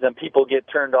to use them, people get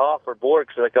turned off or bored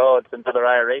because they're like, oh, it's another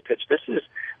IRA pitch. This is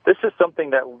something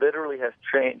that literally has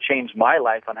changed my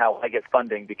life on how I get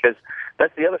funding, because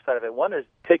that's the other side of it. One is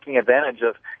taking advantage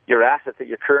of your assets that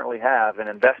you currently have and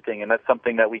investing, and that's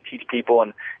something that we teach people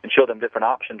and show them different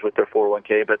options with their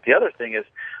 401k. But the other thing is,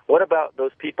 what about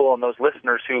those people and those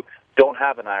listeners who don't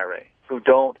have an IRA, who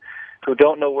don't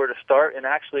know where to start and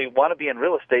actually want to be in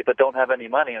real estate but don't have any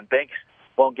money, and banks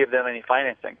won't give them any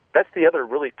financing? That's the other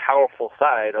really powerful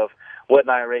side of what an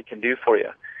IRA can do for you.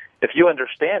 If you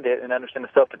understand it and understand the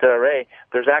self-directed IRA,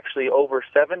 there's actually over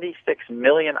 76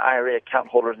 million IRA account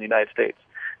holders in the United States.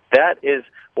 That is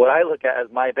what I look at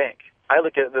as my bank. I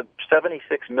look at the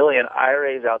 76 million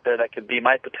IRAs out there that could be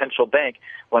my potential bank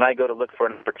when I go to look for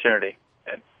an opportunity.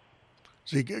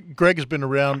 See, Greg has been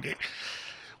around.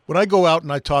 When I go out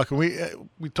and I talk, and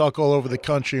we talk all over the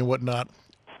country and whatnot,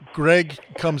 Greg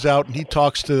comes out and he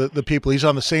talks to the people. He's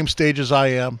on the same stage as I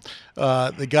am.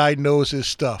 The guy knows his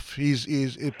stuff. He's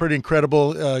pretty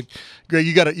incredible. Greg,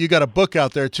 you got a book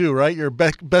out there too, right? You're a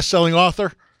best-selling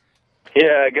author.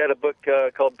 Yeah, I got a book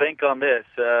called Bank on This,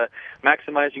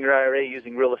 Maximizing Your IRA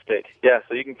Using Real Estate. Yeah,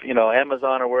 so you can,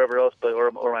 Amazon or wherever else,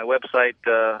 or my website,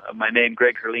 my name,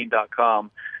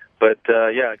 GregHerline.com. But,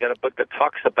 I got a book that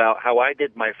talks about how I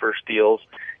did my first deals,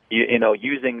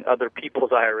 using other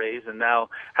people's IRAs, and now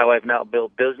how I've now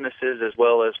built businesses as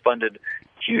well as funded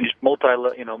huge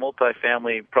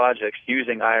multi-family projects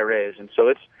using IRAs. And so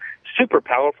it's super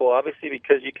powerful, obviously,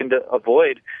 because you can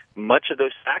avoid much of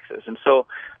those taxes. And so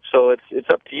it's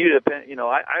up to you to,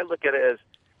 I look at it as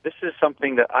this is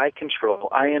something that I control,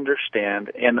 I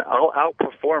understand, and I'll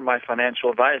outperform my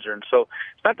financial advisor. And so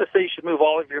it's not to say you should move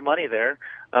all of your money there,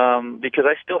 because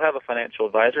I still have a financial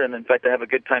advisor, and in fact, I have a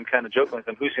good time kind of joking with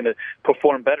him who's going to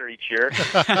perform better each year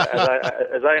as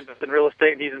I invest in real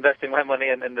estate, and he's investing my money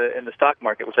in the stock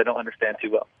market, which I don't understand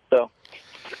too well. So.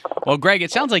 Well, Greg,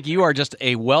 it sounds like you are just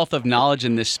a wealth of knowledge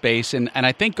in this space, and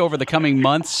I think over the coming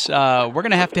months, we're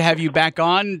going to have you back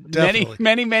on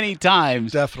many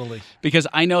times. Definitely. Because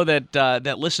I know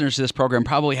that listeners to this program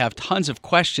probably have tons of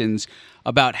questions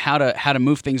about how to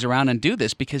move things around and do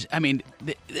this, because, I mean,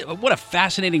 what a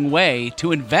fascinating way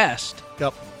to invest.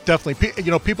 Yep.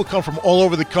 Definitely. People come from all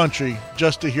over the country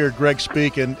just to hear Greg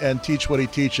speak and teach what he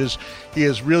teaches. He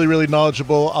is really, really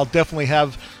knowledgeable. I'll definitely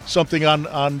have something on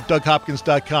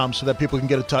DougHopkins.com so that people can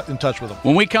get in touch with him.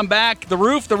 When we come back, the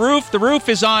roof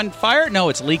is on fire. No,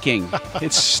 it's leaking.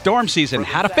 It's storm season.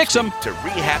 How to fix them. To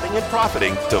rehabbing and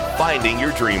profiting to finding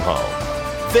your dream home.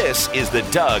 This is the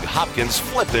Doug Hopkins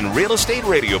Flippin' Real Estate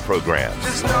Radio Program.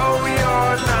 Just know you're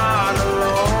not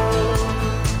alone.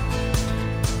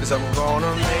 I'm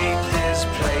gonna make this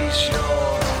place your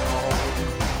home.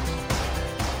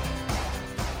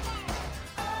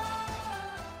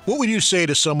 What would you say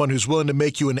to someone who's willing to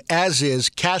make you an as-is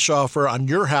cash offer on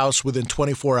your house within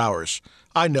 24 hours?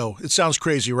 I know, it sounds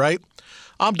crazy, right?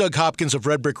 I'm Doug Hopkins of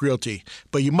Red Brick Realty,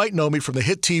 but you might know me from the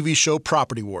hit TV show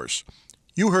Property Wars.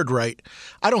 You heard right.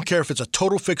 I don't care if it's a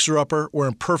total fixer-upper or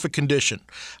in perfect condition.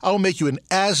 I will make you an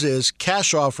as-is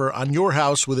cash offer on your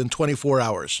house within 24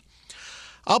 hours.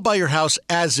 I'll buy your house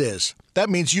as is. That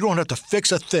means you don't have to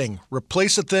fix a thing,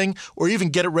 replace a thing, or even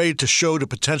get it ready to show to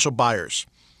potential buyers.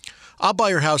 I'll buy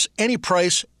your house any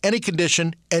price, any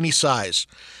condition, any size.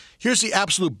 Here's the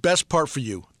absolute best part for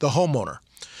you, the homeowner.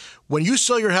 When you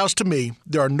sell your house to me,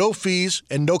 there are no fees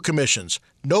and no commissions,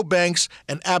 no banks,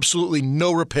 and absolutely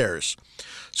no repairs.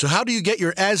 So how do you get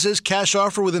your as-is cash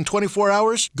offer within 24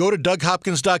 hours? Go to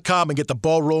DougHopkins.com and get the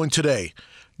ball rolling today.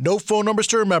 No phone numbers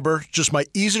to remember, just my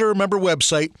easy-to-remember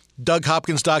website,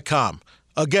 DougHopkins.com.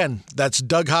 Again, that's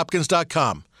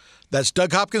DougHopkins.com. That's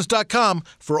DougHopkins.com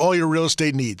for all your real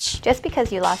estate needs. Just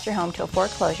because you lost your home to a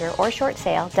foreclosure or short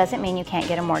sale doesn't mean you can't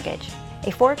get a mortgage.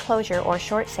 A foreclosure or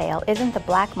short sale isn't the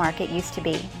black market used to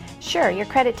be. Sure, your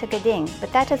credit took a ding,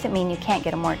 but that doesn't mean you can't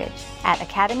get a mortgage. At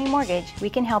Academy Mortgage,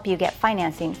 we can help you get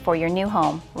financing for your new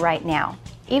home right now.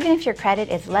 Even if your credit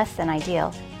is less than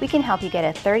ideal, we can help you get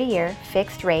a 30-year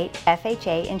fixed-rate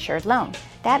FHA insured loan.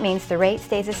 That means the rate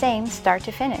stays the same start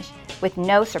to finish, with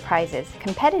no surprises,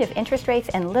 competitive interest rates,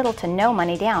 and little to no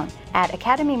money down. At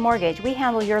Academy Mortgage, we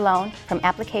handle your loan from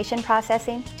application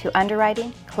processing to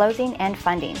underwriting, closing, and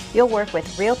funding. You'll work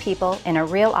with real people in a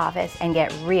real office and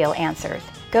get real answers.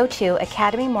 Go to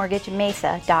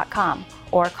academymortgagemesa.com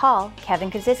or call Kevin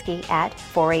Kaziski at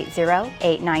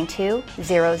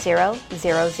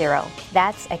 480-892-0000.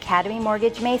 That's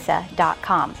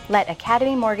academymortgagemesa.com. Let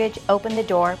Academy Mortgage open the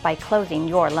door by closing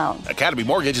your loan. Academy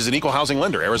Mortgage is an equal housing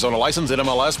lender. Arizona license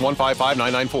NMLS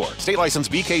 155994. State license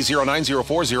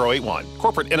BK0904081.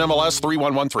 Corporate NMLS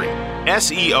 3113.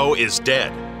 SEO is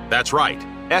dead. That's right.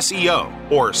 SEO,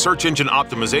 or search engine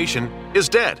optimization, is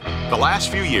dead. The last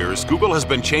few years, Google has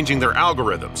been changing their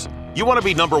algorithms. You want to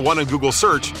be number one in Google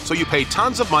search, so you pay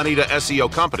tons of money to SEO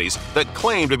companies that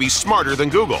claim to be smarter than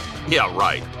Google. Yeah,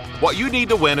 right. What you need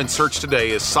to win in search today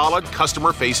is solid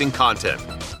customer-facing content.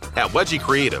 At Wedgie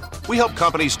Creative, we help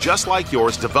companies just like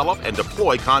yours develop and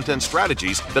deploy content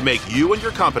strategies that make you and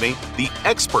your company the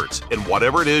experts in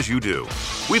whatever it is you do.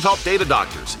 We've helped data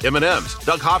doctors, M&M's,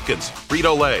 Doug Hopkins,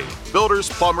 Frito-Lay, builders,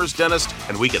 plumbers, dentists,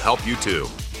 and we can help you too.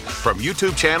 From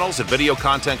YouTube channels and video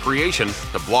content creation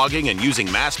to blogging and using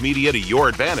mass media to your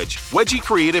advantage, Wedgie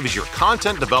Creative is your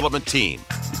content development team.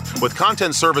 With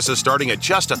content services starting at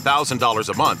just $1,000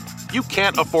 a month, you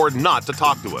can't afford not to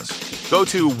talk to us. Go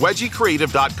to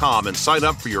wedgiecreative.com and sign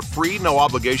up for your free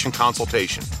no-obligation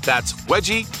consultation. That's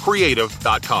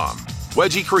wedgiecreative.com.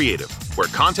 Wedgie Creative, where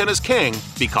content is king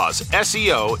because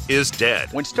SEO is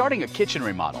dead. When starting a kitchen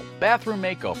remodel, bathroom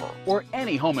makeover, or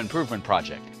any home improvement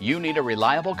project, you need a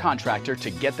reliable contractor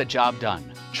to get the job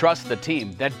done. Trust the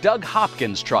team that Doug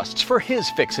Hopkins trusts for his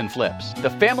fix and flips.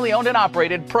 The family-owned and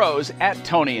operated pros at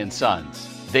Tony & Sons.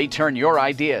 They turn your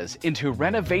ideas into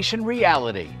renovation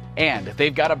reality. And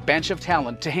they've got a bench of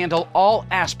talent to handle all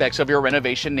aspects of your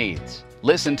renovation needs.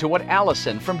 Listen to what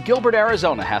Allison from Gilbert,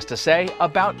 Arizona has to say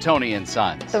about Tony &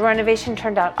 Sons. The renovation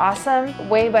turned out awesome,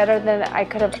 way better than I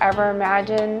could have ever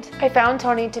imagined. I found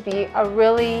Tony to be a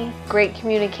really great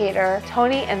communicator.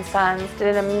 Tony & Sons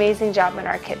did an amazing job in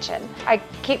our kitchen. I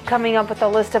keep coming up with a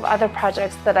list of other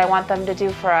projects that I want them to do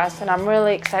for us, and I'm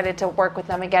really excited to work with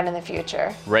them again in the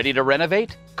future. Ready to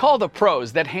renovate? Call the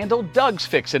pros that handle Doug's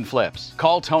fix and flips.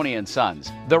 Call Tony &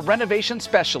 Sons, the renovation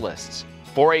specialists.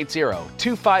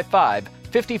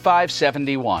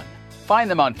 480-255-5571.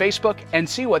 Find them on Facebook and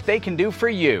see what they can do for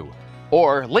you.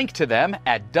 Or link to them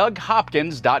at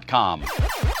DougHopkins.com.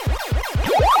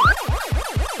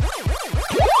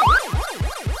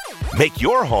 Make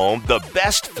your home the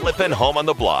best flippin' home on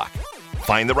the block.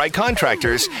 Find the right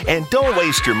contractors and don't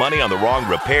waste your money on the wrong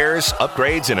repairs,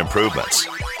 upgrades, and improvements.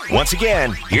 Once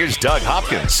again, here's Doug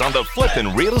Hopkins on the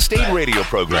Flippin' Real Estate Radio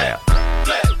program.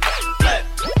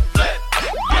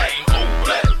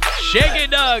 Shake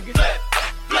it, Doug.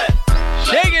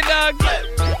 Shake it, Doug.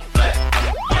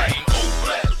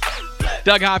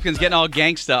 Doug Hopkins getting all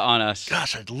gangsta on us.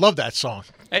 Gosh, I love that song.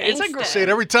 It's a great. Say it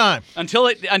every time. Until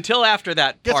after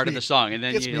that Gets part me- of the song, and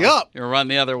then gets you me up. you run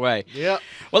the other way. Yeah.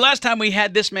 Well, last time we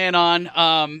had this man on,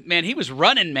 man, he was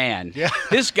running man. Yeah.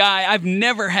 This guy, I've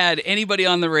never had anybody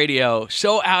on the radio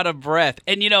so out of breath.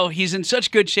 And, he's in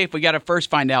such good shape, we got to first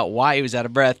find out why he was out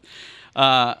of breath.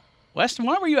 Weston,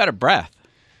 why were you out of breath?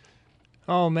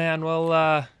 Oh, man. Well,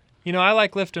 I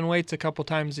like lifting weights a couple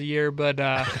times a year, but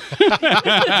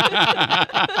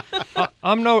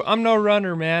I'm no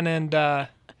runner, man. And I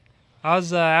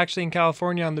was actually in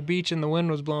California on the beach, and the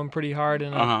wind was blowing pretty hard,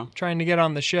 and trying to get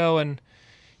on the show. And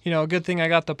a good thing I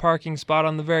got the parking spot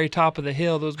on the very top of the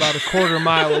hill that was about a quarter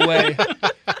mile away.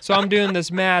 So I'm doing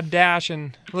this mad dash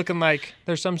and looking like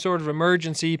there's some sort of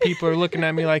emergency. People are looking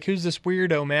at me like, who's this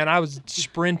weirdo, man? I was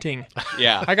sprinting.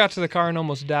 Yeah. I got to the car and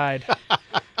almost died.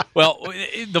 Well,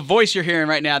 the voice you're hearing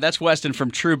right now, that's Weston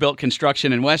from True Built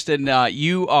Construction. And Weston,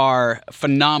 you are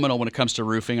phenomenal when it comes to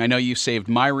roofing. I know you saved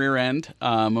my rear end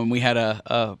when we had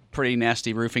a pretty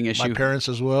nasty roofing issue. My parents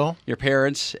as well. Your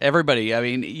parents, everybody. I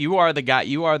mean, you are the guy.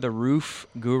 You are the roof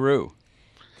guru.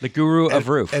 The guru of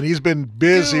roof. And he's been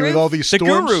busy with all these storms.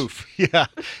 The guru. Yeah.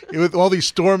 With all these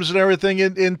storms and everything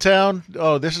in town.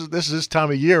 Oh, this is his time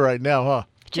of year right now, huh?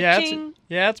 Yeah,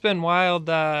 it's been wild.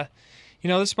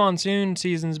 This monsoon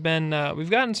season's been we've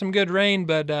gotten some good rain,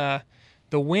 but the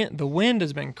wind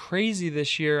has been crazy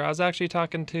this year. I was actually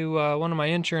talking to one of my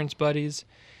insurance buddies,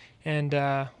 and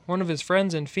one of his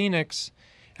friends in Phoenix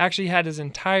actually had his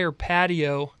entire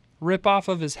patio rip off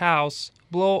of his house,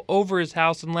 blow over his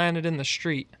house, and landed in the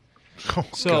street. Oh,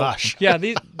 gosh. Yeah,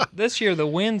 this year the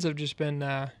winds have just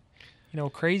been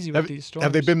crazy with these storms.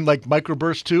 Have they been like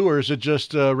microbursts too, or is it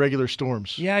just regular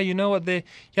storms? Yeah, you know what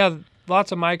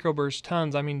lots of microbursts,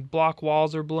 tons. I mean, block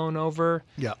walls are blown over.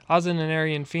 Yeah. I was in an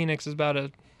area in Phoenix, it's about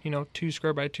a 2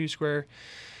 square by 2 square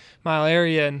mile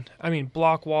area, and I mean,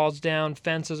 block walls down,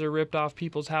 fences are ripped off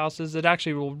people's houses. It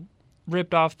actually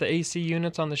ripped off the AC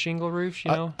units on the shingle roofs.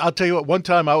 I'll tell you what. One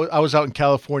time I was out in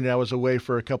California. I was away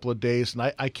for a couple of days,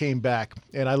 and I came back,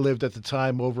 and I lived at the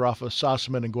time over off of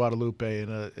Sossaman and Guadalupe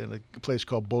in a place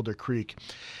called Boulder Creek,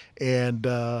 and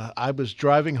I was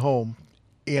driving home.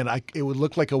 And it would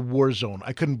look like a war zone.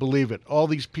 I couldn't believe it. All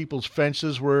these people's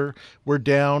fences were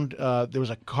down. There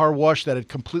was a car wash that had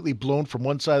completely blown from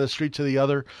one side of the street to the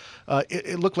other.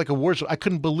 It looked like a war zone. I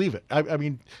couldn't believe it. I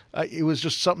mean, it was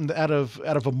just something out of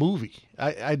a movie.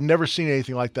 I'd never seen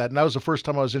anything like that, and that was the first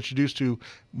time I was introduced to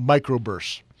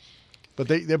microbursts. But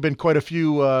there've been quite a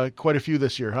few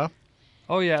this year, huh?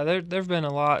 Oh yeah, there've been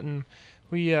a lot, and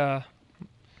we.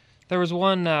 There was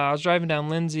one, I was driving down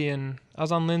Lindsay, and I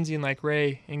was on Lindsay and like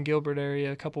Ray in Gilbert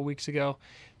area a couple weeks ago.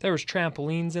 There was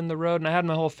trampolines in the road, and I had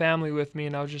my whole family with me,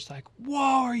 and I was just like,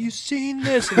 whoa, are you seeing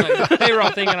this? And like, they were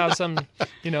all thinking I was some,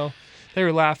 they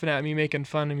were laughing at me, making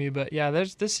fun of me. But yeah,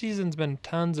 this season's been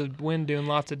tons of wind doing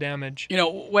lots of damage.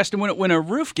 Weston, when a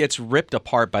roof gets ripped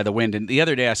apart by the wind, and the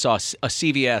other day I saw a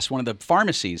CVS, one of the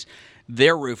pharmacies,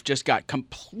 their roof just got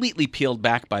completely peeled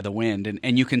back by the wind,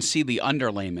 and you can see the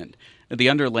underlayment. The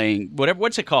underlaying,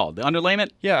 what's it called? The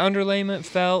underlayment? Yeah, underlayment,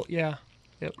 felt, yeah.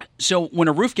 Yep. So when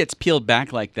a roof gets peeled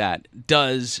back like that,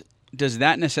 does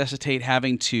that necessitate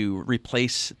having to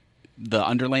replace the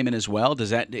underlayment as well?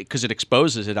 Does that, because it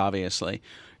exposes it, obviously?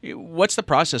 What's the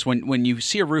process when you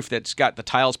see a roof that's got the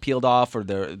tiles peeled off or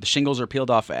the shingles are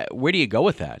peeled off? Where do you go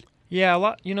with that? Yeah, a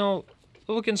lot.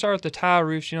 We can start with the tile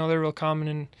roofs. They're real common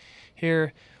in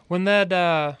here. When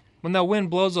that wind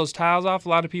blows those tiles off, a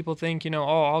lot of people think,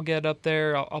 I'll get up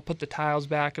there, I'll put the tiles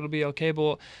back, it'll be okay.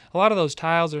 But a lot of those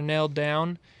tiles are nailed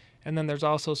down, and then there's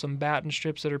also some batten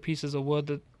strips that are pieces of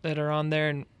wood that are on there.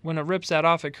 And when it rips that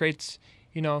off, it creates,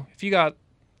 if you got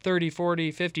 30,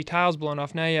 40, 50 tiles blown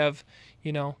off, now you have,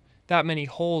 that many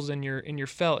holes in your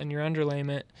felt, in your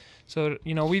underlayment. So,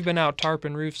 we've been out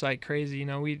tarping roofs like crazy.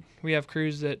 We have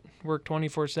crews that work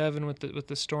 24/7 with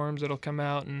the storms that'll come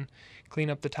out and clean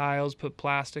up the tiles, put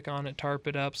plastic on it, tarp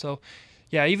it up. So,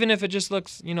 yeah, even if it just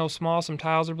looks, small, some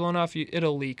tiles are blown off,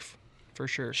 it'll leak for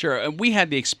sure. Sure. We had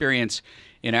the experience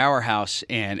in our house,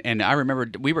 and I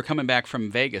remember we were coming back from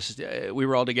Vegas. We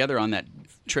were all together on that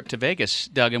trip to Vegas,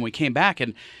 Doug, and we came back,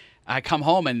 and I come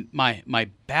home, and my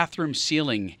bathroom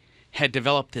ceiling had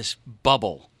developed this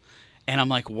bubble. And I'm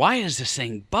like, why is this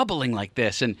thing bubbling like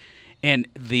this? And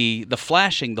the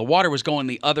flashing, the water was going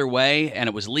the other way, and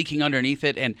it was leaking underneath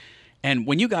it. And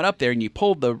when you got up there and you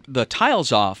pulled the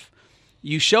tiles off,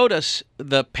 you showed us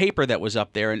the paper that was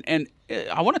up there. And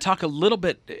I want to talk a little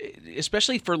bit,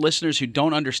 especially for listeners who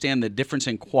don't understand the difference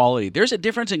in quality. There's a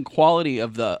difference in quality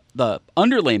of the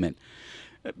underlayment,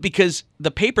 because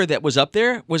the paper that was up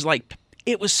there was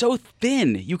it was so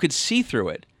thin you could see through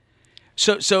it.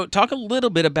 So talk a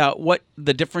little bit about what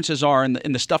the differences are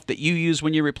in the stuff that you use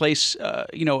when you replace,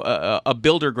 a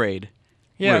builder grade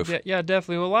roof. Yeah,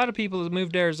 definitely. Well, a lot of people that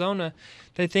moved to Arizona,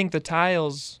 they think the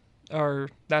tiles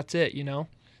that's it,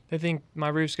 They think my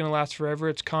roof's going to last forever.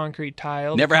 It's concrete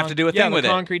tile. Never have to do a thing with it.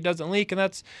 The concrete doesn't leak, and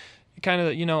that's kind of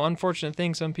the, unfortunate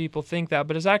thing. Some people think that,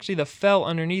 but it's actually the felt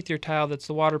underneath your tile that's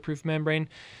the waterproof membrane.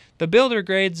 The builder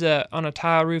grades on a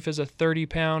tile roof is a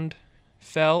 30-pound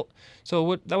felt. So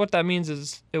what that means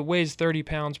is it weighs 30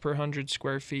 pounds per 100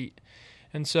 square feet.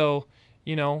 And so,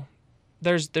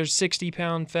 there's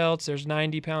 60-pound felts, there's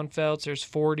 90-pound felts, there's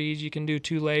 40s. You can do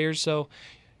 2 layers. So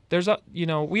there's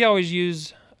we always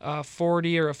use a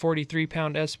 40 or a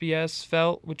 43-pound SBS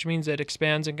felt, which means it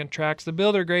expands and contracts. The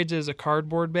builder grades is a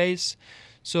cardboard base,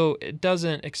 so it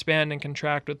doesn't expand and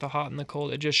contract with the hot and the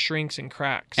cold. It just shrinks and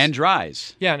cracks. And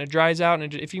dries. Yeah, and it dries out.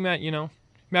 And if you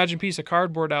imagine a piece of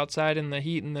cardboard outside in the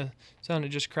heat and the sun, it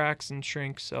just cracks and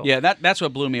shrinks. So yeah, that's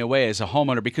what blew me away as a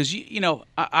homeowner, because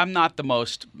I'm not the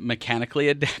most mechanically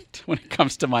adept when it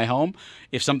comes to my home.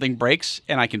 If something breaks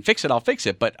and I can fix it, I'll fix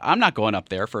it. But I'm not going up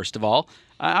there, first of all.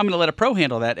 I'm going to let a pro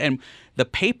handle that. And the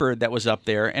paper that was up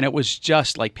there, and it was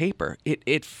just like paper.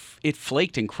 It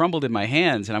flaked and crumbled in my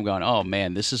hands, and I'm going, oh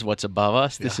man, this is what's above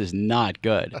us. This is not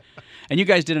good. And you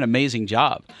guys did an amazing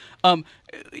job.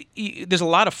 There's a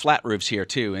lot of flat roofs here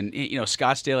too, and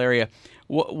Scottsdale area.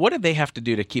 What do they have to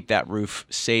do to keep that roof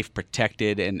safe,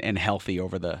 protected, and healthy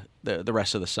over the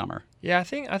rest of the summer? Yeah, I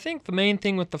think the main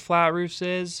thing with the flat roofs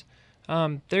is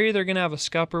they're either going to have a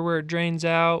scupper where it drains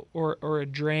out, or a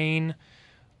drain,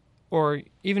 or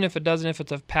even if it doesn't, if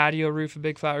it's a patio roof, a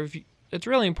big flat roof, it's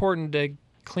really important to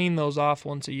clean those off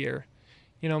once a year.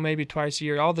 Maybe twice a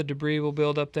year. All the debris will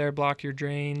build up there, block your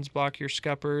drains, block your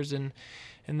scuppers, and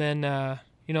then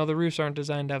the roofs aren't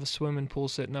designed to have a swimming pool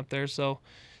sitting up there. So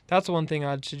that's one thing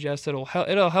I'd suggest. It'll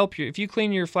help you if you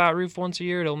clean your flat roof once a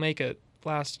year. It'll make it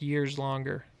last years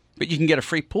longer. But you can get a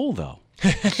free pool though.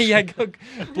 Yeah, go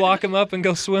block them up and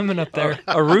go swimming up there.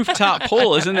 A rooftop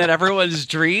pool, isn't that everyone's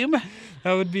dream?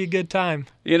 That would be a good time.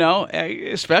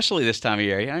 Especially this time of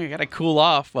year. You got to cool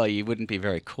off. Well, you wouldn't be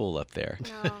very cool up there.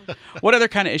 No. What other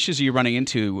kind of issues are you running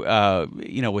into,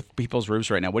 with people's roofs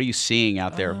right now? What are you seeing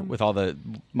out there with all the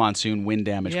monsoon wind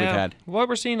damage we've had? What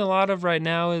we're seeing a lot of right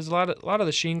now is a lot of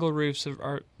the shingle roofs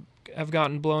have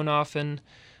gotten blown off, and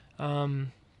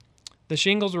the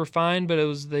shingles were fine, but it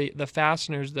was the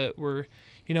fasteners that were.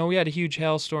 We had a huge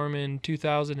hailstorm in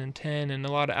 2010, and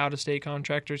a lot of out-of-state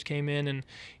contractors came in, and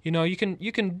you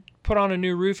can put on a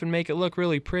new roof and make it look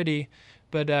really pretty,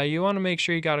 but you want to make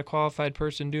sure you got a qualified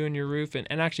person doing your roof and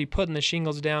actually putting the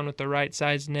shingles down with the right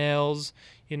size nails.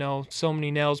 So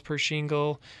many nails per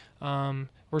shingle.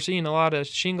 We're seeing a lot of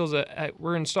shingles that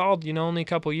were installed, only a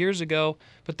couple years ago,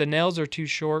 but the nails are too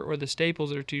short or the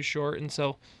staples are too short, and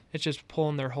so it's just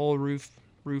pulling their whole roof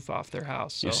off their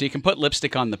house. So you can put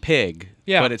lipstick on the pig,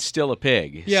 yeah, but it's still a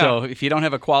pig. Yeah. So if you don't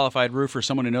have a qualified roofer,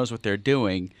 someone who knows what they're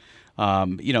doing,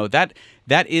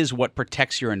 That is what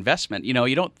protects your investment.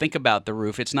 You don't think about the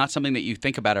roof. It's not something that you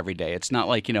think about every day. It's not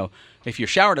like, if your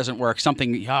shower doesn't work,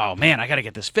 oh man, I got to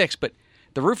get this fixed. But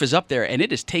the roof is up there, and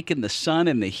it has taken the sun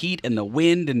and the heat and the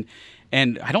wind,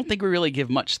 and I don't think we really give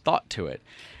much thought to it.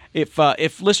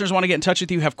 If listeners want to get in touch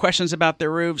with you, have questions about their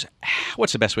roofs,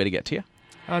 what's the best way to get to you?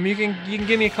 You can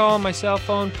give me a call on my cell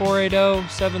phone,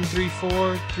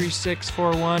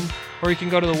 480-734-3641, or you can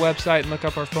go to the website and look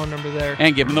up our phone number there.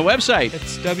 And give them the website.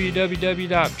 It's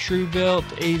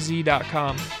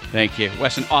www.truebuiltaz.com. Thank you.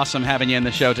 Weston, awesome having you in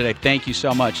the show today. Thank you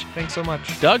so much. Thanks so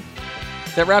much. Doug,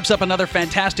 that wraps up another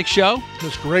fantastic show. It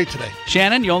was great today.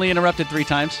 Shannon, you only interrupted 3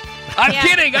 times. I'm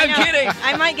kidding.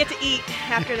 I might get to eat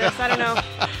after this. I don't know.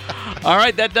 All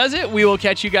right, that does it. We will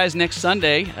catch you guys next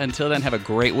Sunday. Until then, have a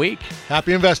great week.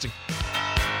 Happy investing.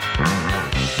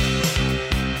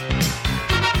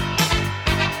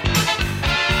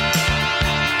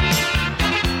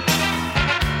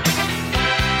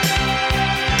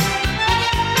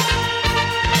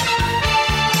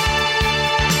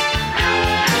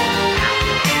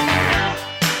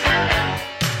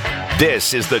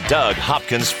 This is the Doug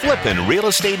Hopkins Flippin' Real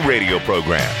Estate Radio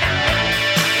Program.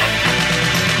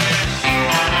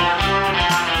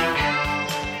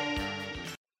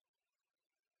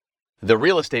 The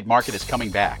real estate market is coming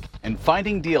back, and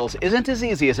finding deals isn't as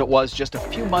easy as it was just a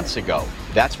few months ago.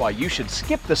 That's why you should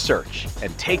skip the search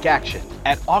and take action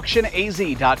at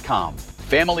AuctionAZ.com.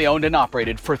 Family owned and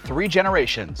operated for 3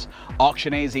 generations,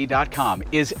 AuctionAZ.com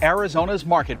is Arizona's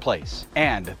marketplace,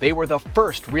 and they were the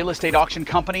first real estate auction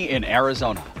company in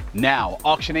Arizona. Now,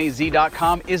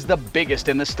 AuctionAZ.com is the biggest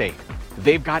in the state.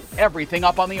 They've got everything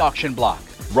up on the auction block: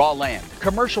 raw land,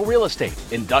 commercial real estate,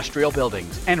 industrial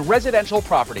buildings, and residential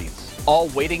properties, all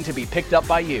waiting to be picked up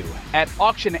by you at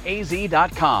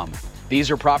AuctionAZ.com.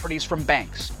 These are properties from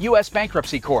banks, U.S.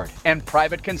 bankruptcy court, and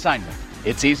private consignment.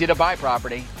 It's easy to buy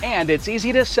property, and it's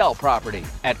easy to sell property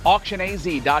at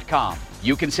AuctionAZ.com.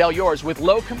 You can sell yours with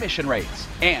low commission rates,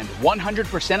 and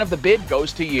 100% of the bid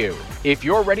goes to you. If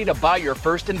you're ready to buy your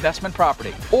first investment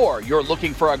property, or you're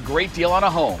looking for a great deal on a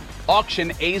home,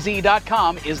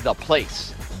 AuctionAZ.com is the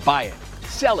place. Buy it,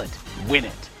 sell it, win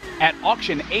it at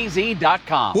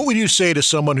AuctionAZ.com. What would you say to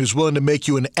someone who's willing to make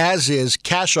you an as-is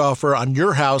cash offer on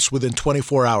your house within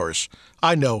 24 hours?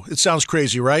 I know, it sounds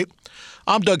crazy, right?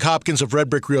 I'm Doug Hopkins of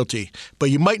Red Brick Realty, but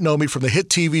you might know me from the hit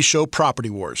TV show Property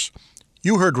Wars.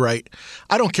 You heard right.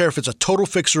 I don't care if it's a total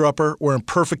fixer-upper or in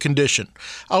perfect condition.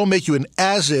 I will make you an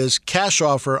as-is cash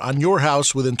offer on your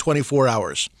house within 24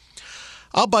 hours.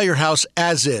 I'll buy your house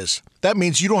as is. That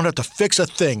means you don't have to fix a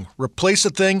thing, replace a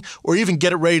thing, or even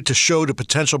get it ready to show to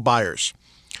potential buyers.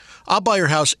 I'll buy your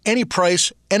house any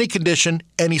price, any condition,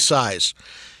 any size.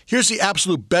 Here's the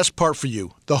absolute best part for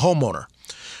you, the homeowner.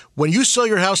 When you sell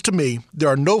your house to me, there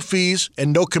are no fees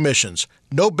and no commissions,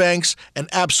 no banks, and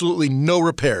absolutely no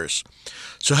repairs.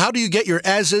 So how do you get your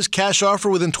as-is cash offer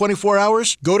within 24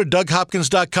 hours? Go to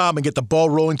DougHopkins.com and get the ball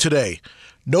rolling today.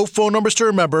 No phone numbers to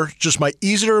remember, just my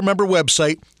easy-to-remember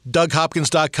website,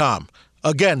 DougHopkins.com.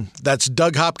 Again, that's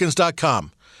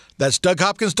DougHopkins.com. That's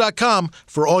DougHopkins.com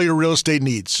for all your real estate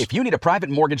needs. If you need a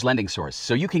private mortgage lending source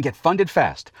so you can get funded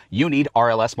fast, you need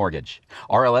RLS Mortgage.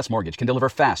 RLS Mortgage can deliver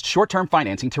fast, short-term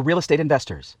financing to real estate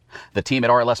investors. The team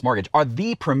at RLS Mortgage are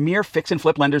the premier fix and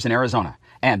flip lenders in Arizona,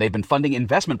 and they've been funding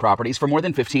investment properties for more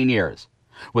than 15 years.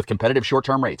 With competitive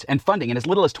short-term rates and funding in as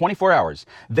little as 24 hours,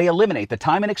 they eliminate the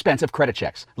time and expense of credit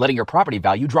checks, letting your property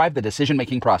value drive the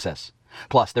decision-making process.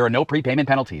 Plus, there are no prepayment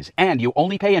penalties, and you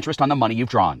only pay interest on the money you've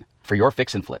drawn. For your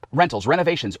fix and flip, rentals,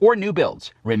 renovations, or new builds,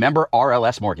 remember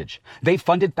RLS Mortgage. They've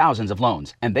funded thousands of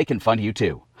loans, and they can fund you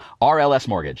too. RLS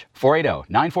Mortgage,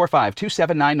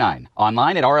 480-945-2799.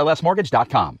 Online at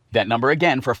rlsmortgage.com. That number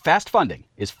again for fast funding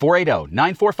is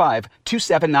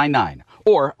 480-945-2799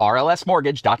 or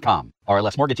rlsmortgage.com.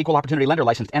 RLS Mortgage Equal Opportunity Lender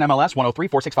licensed NMLS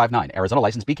 1034659. Arizona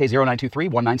license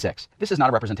BK0923196. This is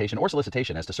not a representation or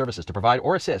solicitation as to services to provide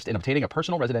or assist in obtaining a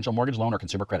personal residential mortgage loan or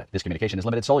consumer credit. This communication is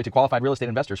limited solely to qualified real estate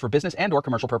investors for business and or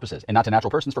commercial purposes and not to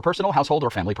natural persons for personal, household, or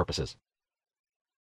family purposes.